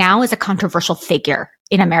right now is a controversial figure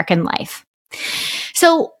in American life.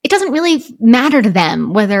 So it doesn't really matter to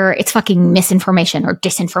them whether it's fucking misinformation or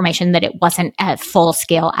disinformation that it wasn't a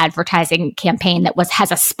full-scale advertising campaign that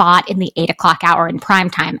has a spot in the 8 o'clock hour in prime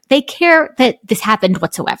time. They care that this happened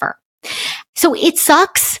whatsoever. So it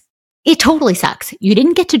sucks. It totally sucks. You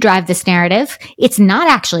didn't get to drive this narrative. It's not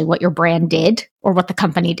actually what your brand did or what the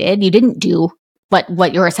company did. You didn't do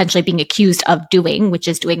what you're essentially being accused of doing, which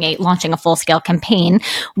is launching a full-scale campaign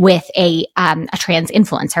with a trans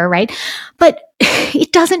influencer, right? But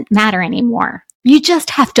it doesn't matter anymore. You just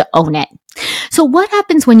have to own it. So what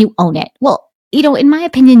happens when you own it? Well, in my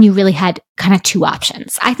opinion, you really had kind of two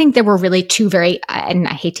options. I think there were really two and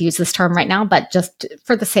I hate to use this term right now, but just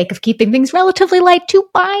for the sake of keeping things relatively light, two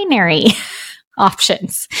binary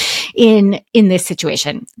options in this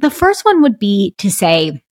situation. The first one would be to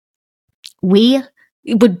say,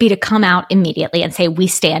 to come out immediately and say, we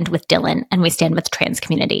stand with Dylan and we stand with the trans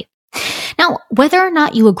community. Now, whether or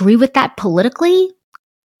not you agree with that politically,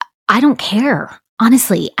 I don't care.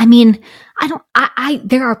 Honestly, I mean,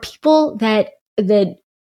 there are people that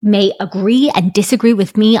may agree and disagree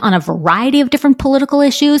with me on a variety of different political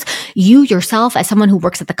issues. You yourself, as someone who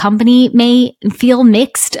works at the company, may feel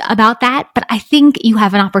mixed about that, but I think you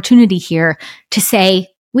have an opportunity here to say,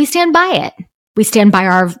 we stand by it. We stand by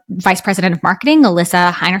our vice president of marketing,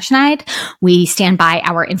 Alyssa Heinerschneid. We stand by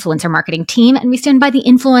our influencer marketing team, and we stand by the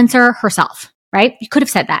influencer herself, right? You could have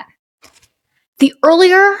said that. The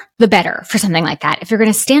earlier, the better for something like that. If you're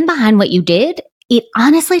going to stand behind what you did, it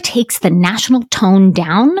honestly takes the national tone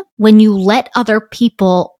down when you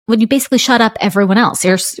when you basically shut up everyone else.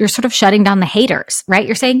 You're sort of shutting down the haters, right?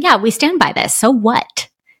 You're saying, yeah, we stand by this. So what?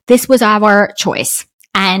 This was our choice.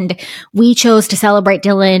 And we chose to celebrate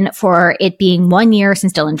Dylan for it being 1 year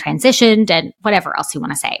since Dylan transitioned and whatever else you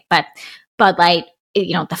want to say. But Bud Light,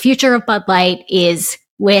 the future of Bud Light is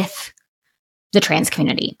with the trans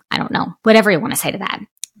community. I don't know, whatever you want to say to that.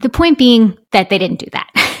 The point being that they didn't do that.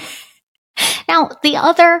 Now, the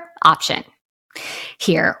other option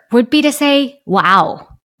here would be to say, wow,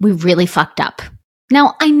 we really fucked up.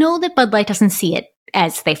 Now, I know that Bud Light doesn't see it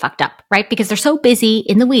as they fucked up, right? Because they're so busy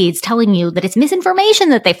in the weeds telling you that it's misinformation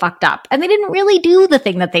that they fucked up and they didn't really do the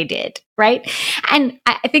thing that they did, right? And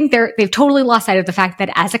I think they've totally lost sight of the fact that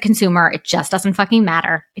as a consumer, it just doesn't fucking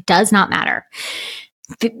matter. It does not matter.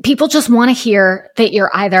 People just want to hear that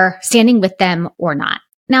you're either standing with them or not.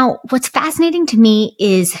 Now, what's fascinating to me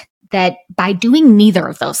is that by doing neither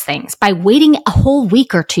of those things, by waiting a whole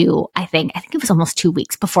week or two, I think it was almost 2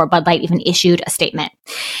 weeks before Bud Light even issued a statement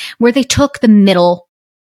where they took the middle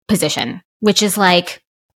position, which is like,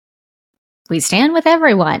 we stand with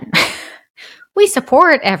everyone. We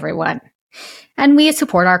support everyone. And we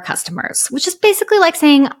support our customers, which is basically like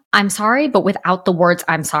saying, I'm sorry, but without the words,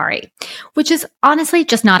 I'm sorry, which is honestly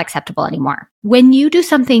just not acceptable anymore. When you do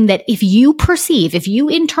something that if you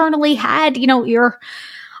internally had,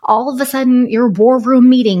 all of a sudden your war room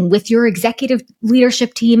meeting with your executive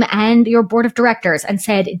leadership team and your board of directors and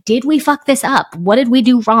said, did we fuck this up? What did we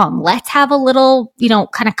do wrong? Let's have a little,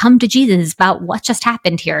 kind of come to Jesus about what just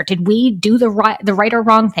happened here. Did we do the right or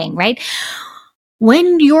wrong thing, right?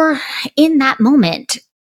 When you're in that moment,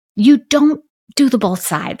 you don't do the both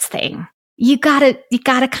sides thing. You gotta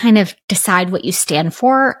kind of decide what you stand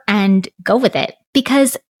for and go with it.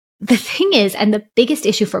 Because the thing is, and the biggest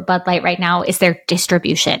issue for Bud Light right now is their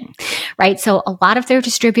distribution, right? So a lot of their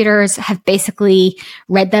distributors have basically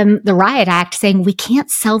read them the riot act saying, we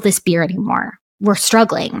can't sell this beer anymore. We're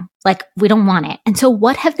struggling. Like, we don't want it. And so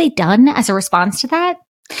what have they done as a response to that?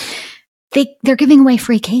 They're giving away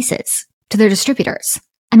free cases to their distributors.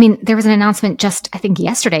 I mean, there was an announcement just, I think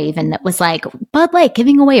yesterday even, that was like Bud Light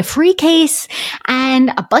giving away a free case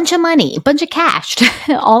and a bunch of money, a bunch of cash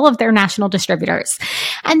to all of their national distributors.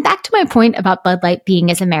 And back to my point about Bud Light being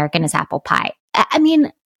as American as apple pie. I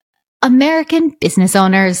mean, American business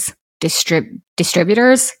owners,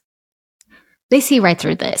 distributors, they see right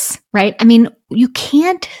through this, right? I mean, you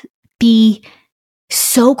can't be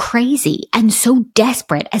so crazy and so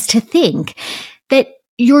desperate as to think that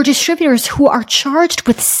your distributors who are charged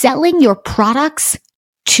with selling your products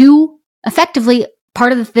to effectively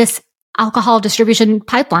part of this alcohol distribution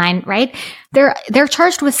pipeline, right? They're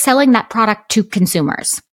charged with selling that product to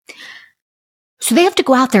consumers. So they have to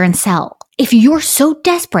go out there and sell. If you're so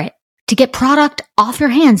desperate to get product off your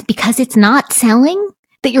hands because it's not selling,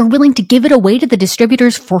 that you're willing to give it away to the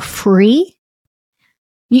distributors for free,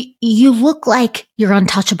 You look like you're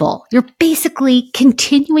untouchable. You're basically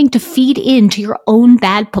continuing to feed into your own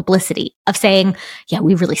bad publicity of saying, yeah,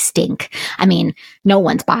 we really stink. I mean, no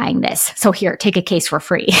one's buying this. So here, take a case for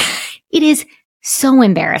free. It is so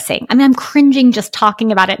embarrassing. I mean, I'm cringing just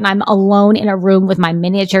talking about it, and I'm alone in a room with my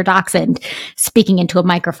miniature dachshund speaking into a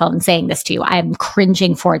microphone saying this to you. I'm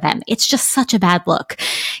cringing for them. It's just such a bad look.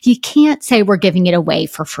 You can't say we're giving it away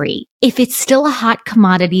for free. If it's still a hot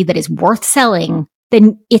commodity that is worth selling,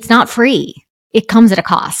 then it's not free. It comes at a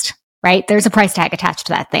cost, right? There's a price tag attached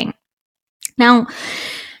to that thing. Now,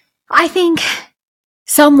 I think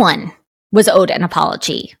someone was owed an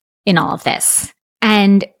apology in all of this.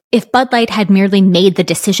 And if Bud Light had merely made the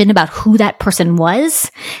decision about who that person was,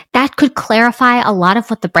 that could clarify a lot of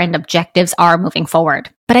what the brand objectives are moving forward.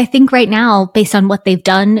 But I think right now, based on what they've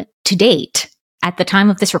done to date, at the time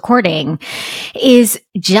of this recording, is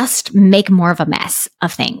just make more of a mess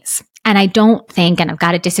of things. And I don't think, and I've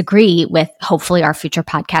got to disagree with hopefully our future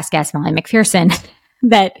podcast guest, Molly McPherson,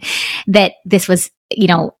 that this was,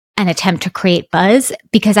 an attempt to create buzz,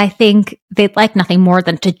 because I think they'd like nothing more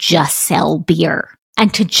than to just sell beer,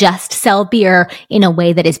 and to just sell beer in a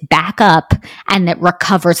way that is back up and that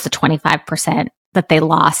recovers the 25% that they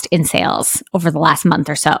lost in sales over the last month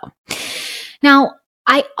or so. Now,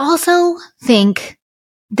 I also think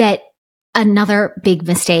that another big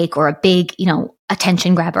mistake, or a big,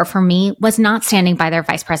 attention grabber for me, was not standing by their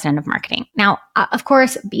vice president of marketing. Now, of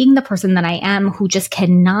course, being the person that I am, who just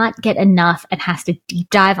cannot get enough and has to deep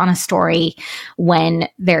dive on a story when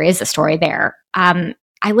there is a story there,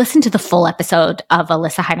 I listened to the full episode of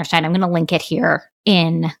Alyssa Heinerstein. I'm going to link it here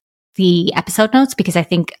in the episode notes, because I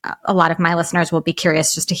think a lot of my listeners will be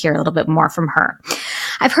curious just to hear a little bit more from her.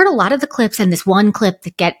 I've heard a lot of the clips, and this one clip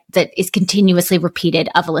that is continuously repeated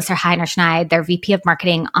of Alyssa Heinerstein, their VP of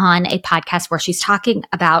marketing, on a podcast where she's talking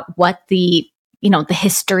about what the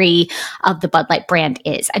history of the Bud Light brand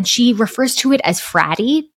is. And she refers to it as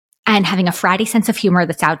fratty, and having a fratty sense of humor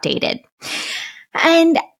that's outdated.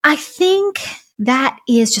 And I think that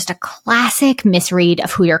is just a classic misread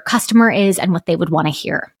of who your customer is and what they would want to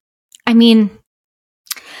hear. I mean,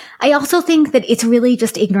 I also think that it's really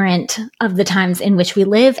just ignorant of the times in which we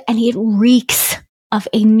live, and it reeks of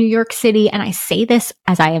a New York City, and I say this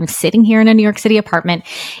as I am sitting here in a New York City apartment,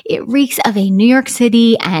 it reeks of a New York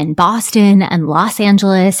City and Boston and Los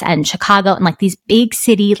Angeles and Chicago and like these big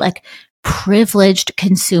city, like privileged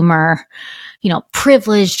consumer,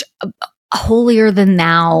 privileged, holier than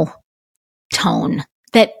thou tone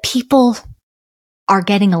that people are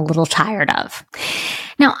getting a little tired of.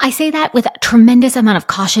 Now, I say that with a tremendous amount of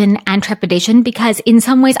caution and trepidation, because in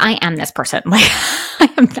some ways I am this person. Like,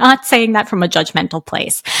 I am not saying that from a judgmental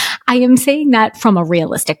place. I am saying that from a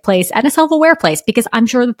realistic place and a self-aware place, because I'm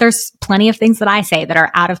sure that there's plenty of things that I say that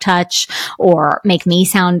are out of touch or make me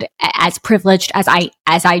sound as privileged as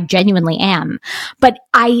I genuinely am. But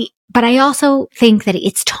I also think that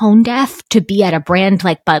it's tone deaf to be at a brand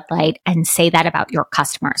like Bud Light and say that about your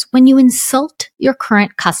customers. When you insult your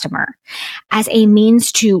current customer as a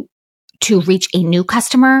means to reach a new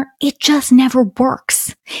customer, it just never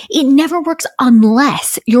works. It never works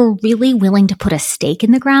unless you're really willing to put a stake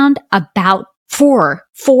in the ground for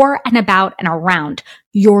and about and around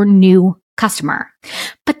your new customer.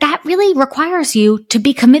 But that really requires you to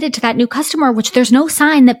be committed to that new customer, which there's no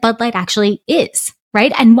sign that Bud Light actually is.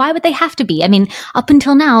 Right? And why would they have to be? I mean, up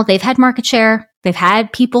until now, they've had market share. They've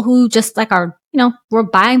had people who just we're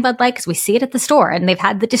buying Bud Light because we see it at the store, and they've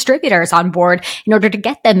had the distributors on board in order to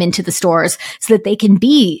get them into the stores so that they can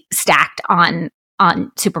be stacked on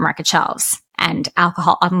supermarket shelves and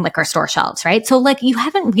alcohol on liquor store shelves, right? So you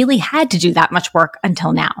haven't really had to do that much work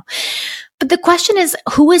until now. But the question is,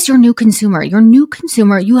 who is your new consumer? Your new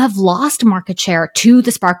consumer, you have lost market share to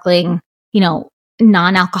the sparkling,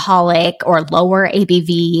 non-alcoholic or lower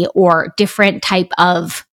ABV or different type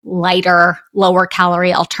of lighter, lower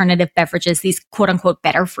calorie alternative beverages, these quote unquote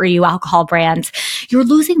better for you alcohol brands. You're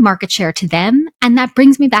losing market share to them. And that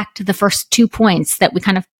brings me back to the first 2 points that we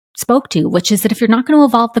kind of spoke to, which is that if you're not going to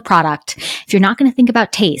evolve the product, if you're not going to think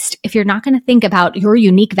about taste, if you're not going to think about your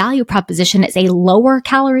unique value proposition as a lower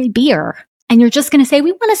calorie beer, and you're just going to say,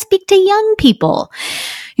 we want to speak to young people,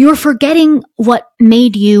 you're forgetting what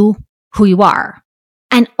made you who you are.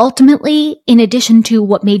 And ultimately, in addition to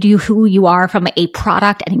what made you who you are from a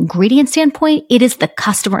product and ingredient standpoint, it is the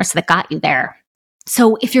customers that got you there.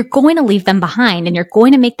 So if you're going to leave them behind and you're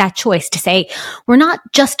going to make that choice to say, we're not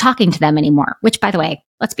just talking to them anymore, which by the way,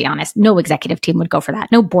 let's be honest, no executive team would go for that.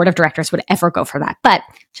 No board of directors would ever go for that. But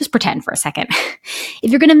just pretend for a second. If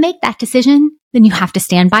you're going to make that decision, then you have to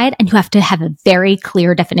stand by it and you have to have a very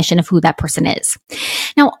clear definition of who that person is.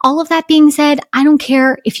 Now, all of that being said, I don't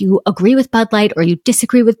care if you agree with Bud Light or you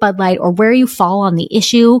disagree with Bud Light or where you fall on the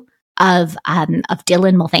issue of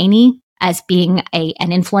Dylan Mulvaney as being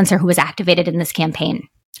an influencer who was activated in this campaign.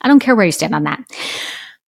 I don't care where you stand on that.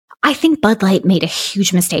 I think Bud Light made a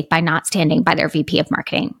huge mistake by not standing by their VP of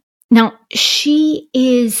marketing. Now, she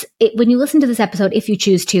is, when you listen to this episode, if you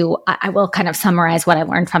choose to, I will kind of summarize what I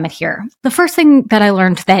learned from it here. The first thing that I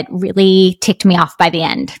learned that really ticked me off by the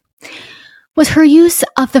end was her use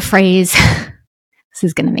of the phrase, this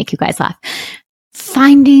is going to make you guys laugh,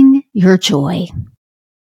 finding your joy.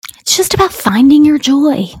 It's just about finding your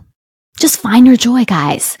joy. Just find your joy,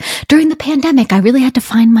 guys. During the pandemic, I really had to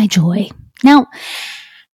find my joy. Now,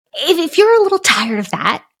 if you're a little tired of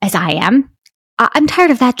that, as I am, I'm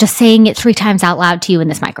tired of that just saying it 3 times out loud to you in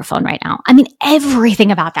this microphone right now. I mean,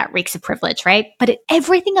 everything about that reeks of privilege, right? But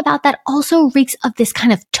everything about that also reeks of this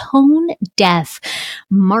kind of tone-deaf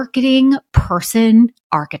marketing person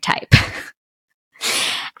archetype.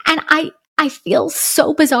 And I feel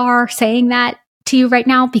so bizarre saying that to you right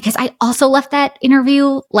now because I also left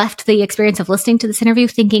the experience of listening to this interview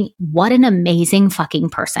thinking, what an amazing fucking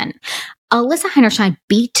person. Alyssa Heinerscheid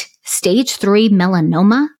beat stage 3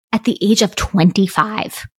 melanoma at the age of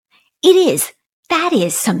 25. That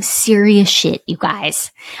is some serious shit, you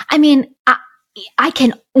guys. I mean, I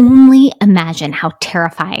can only imagine how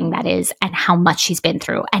terrifying that is and how much she's been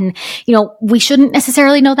through. And, we shouldn't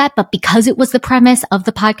necessarily know that, but because it was the premise of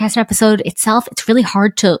the podcast episode itself, it's really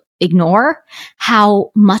hard to ignore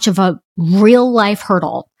how much of a real life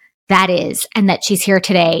hurdle that is, and that she's here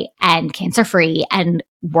today and cancer free and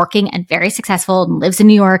working and very successful and lives in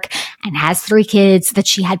New York and has 3 kids that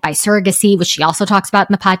she had by surrogacy, which she also talks about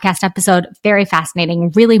in the podcast episode. Very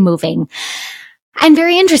fascinating, really moving and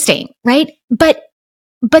very interesting, right? But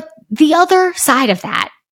the other side of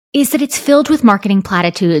that is that it's filled with marketing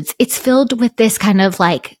platitudes. It's filled with this kind of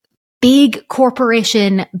like big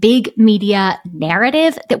corporation, big media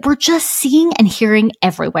narrative that we're just seeing and hearing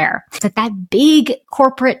everywhere. That big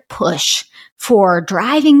corporate push for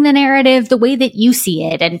driving the narrative the way that you see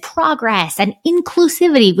it, and progress and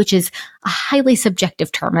inclusivity, which is a highly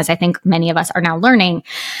subjective term, as I think many of us are now learning.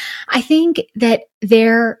 I think that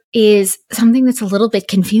there is something that's a little bit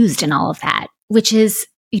confused in all of that, which is,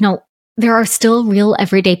 there are still real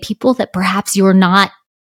everyday people that perhaps you're not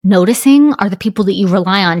noticing are the people that you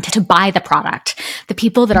rely on to buy the product, the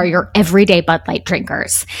people that are your everyday Bud Light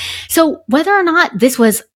drinkers. So whether or not this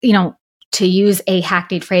was, to use a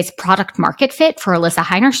hackneyed phrase, product market fit for Alyssa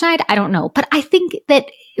Heinerscheid, I don't know. But I think that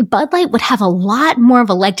Bud Light would have a lot more of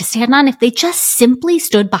a leg to stand on if they just simply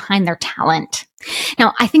stood behind their talent.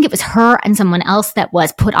 Now, I think it was her and someone else that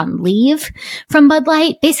was put on leave from Bud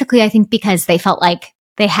Light. Basically, I think because they felt like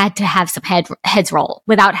they had to have some heads roll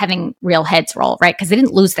without having real heads roll, right? Because they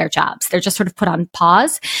didn't lose their jobs. They're just sort of put on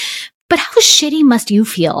pause. But how shitty must you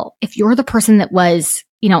feel if you're the person that was,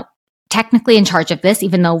 technically in charge of this,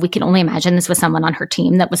 even though we can only imagine this was someone on her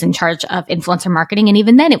team that was in charge of influencer marketing. And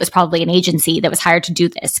even then it was probably an agency that was hired to do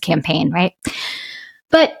this campaign, right?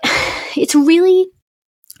 But it's really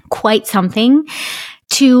quite something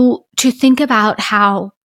to think about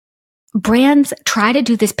how brands try to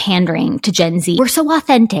do this pandering to Gen Z. We're so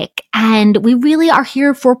authentic and we really are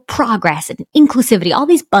here for progress and inclusivity, all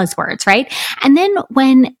these buzzwords, right? And then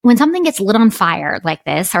when something gets lit on fire like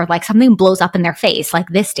this, or like something blows up in their face like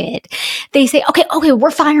this did, they say, okay,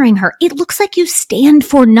 we're firing her. It looks like you stand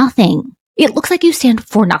for nothing. It looks like you stand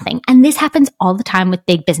for nothing. And this happens all the time with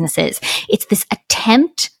big businesses. It's this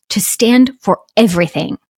attempt to stand for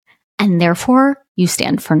everything. And therefore you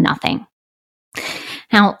stand for nothing.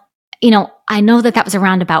 Now, I know that was a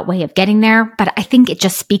roundabout way of getting there, but I think it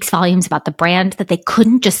just speaks volumes about the brand that they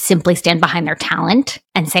couldn't just simply stand behind their talent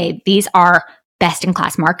and say, these are best in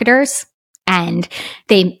class marketers. And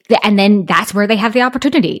then that's where they have the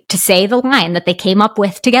opportunity to say the line that they came up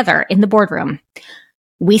with together in the boardroom.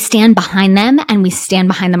 We stand behind them and we stand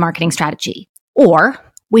behind the marketing strategy, or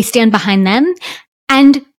we stand behind them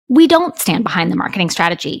and we don't stand behind the marketing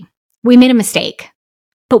strategy. We made a mistake,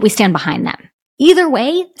 but we stand behind them. Either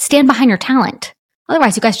way, stand behind your talent.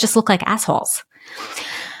 Otherwise, you guys just look like assholes.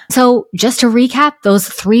 So just to recap those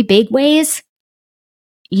 3 big ways,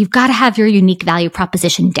 you've got to have your unique value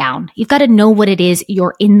proposition down. You've got to know what it is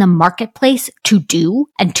you're in the marketplace to do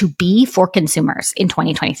and to be for consumers in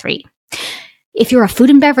 2023. If you're a food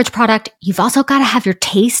and beverage product, you've also got to have your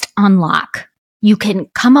taste on lock. You can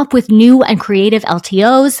come up with new and creative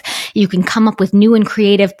LTOs. You can come up with new and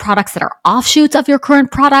creative products that are offshoots of your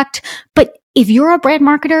current product. But if you're a brand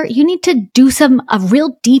marketer, you need to do a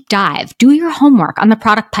real deep dive. Do your homework on the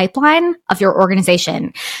product pipeline of your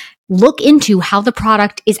organization. Look into how the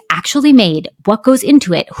product is actually made, what goes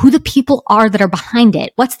into it, who the people are that are behind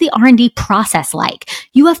it, what's the R&D process like.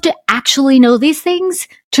 You have to actually know these things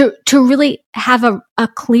to really have a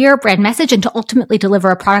clear brand message and to ultimately deliver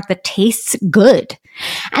a product that tastes good.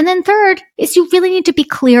 And then third is you really need to be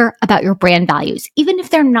clear about your brand values, even if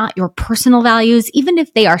they're not your personal values, even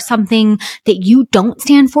if they are something that you don't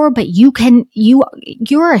stand for, but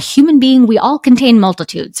you're a human being. We all contain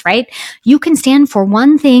multitudes, right? You can stand for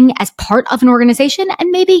one thing as part of an organization, and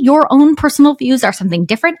maybe your own personal views are something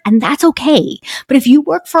different, and that's okay. But if you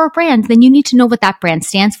work for a brand, then you need to know what that brand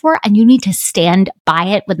stands for, and you need to stand by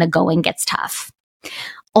it when the going gets tough.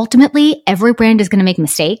 Ultimately, every brand is going to make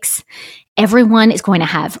mistakes. Everyone is going to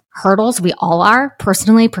have hurdles. We all are,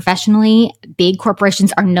 personally, professionally. Big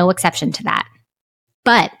corporations are no exception to that.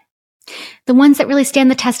 But the ones that really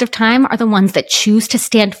stand the test of time are the ones that choose to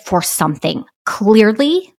stand for something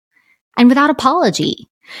clearly and without apology.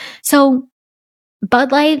 So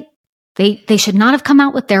Bud Light, they should not have come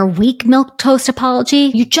out with their weak milquetoast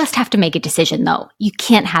apology. You just have to make a decision, though. You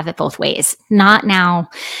can't have it both ways. Not now,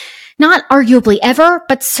 not arguably ever,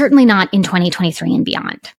 but certainly not in 2023 and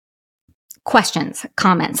beyond. Questions,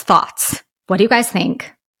 comments, thoughts. What do you guys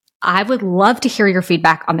think? I would love to hear your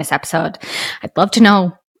feedback on this episode. I'd love to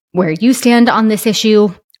know where you stand on this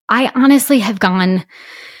issue. I honestly have gone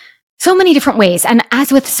so many different ways. And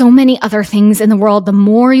as with so many other things in the world, the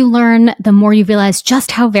more you learn, the more you realize just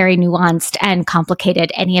how very nuanced and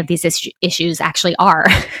complicated any of these issues actually are,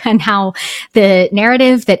 and how the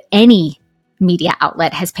narrative that any media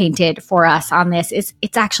outlet has painted for us on this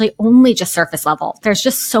it's actually only just surface level. There's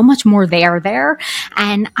just so much more there.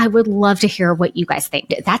 And I would love to hear what you guys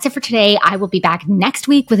think. That's it for today. I will be back next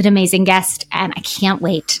week with an amazing guest, and I can't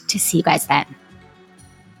wait to see you guys then.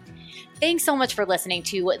 Thanks so much for listening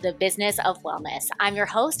to The Business of Wellness. I'm your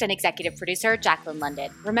host and executive producer, Jacqueline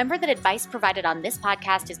London. Remember that advice provided on this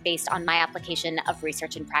podcast is based on my application of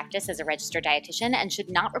research and practice as a registered dietitian and should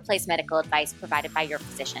not replace medical advice provided by your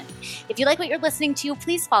physician. If you like what you're listening to,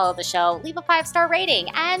 please follow the show, leave a 5-star rating,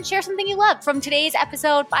 and share something you loved from today's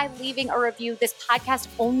episode by leaving a review. This podcast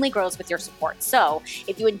only grows with your support. So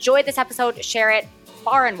if you enjoyed this episode, share it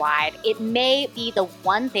far and wide. It may be the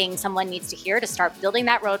one thing someone needs to hear to start building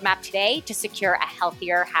that roadmap today to secure a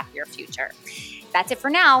healthier, happier future. That's it for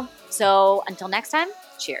now. So until next time,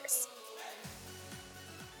 cheers.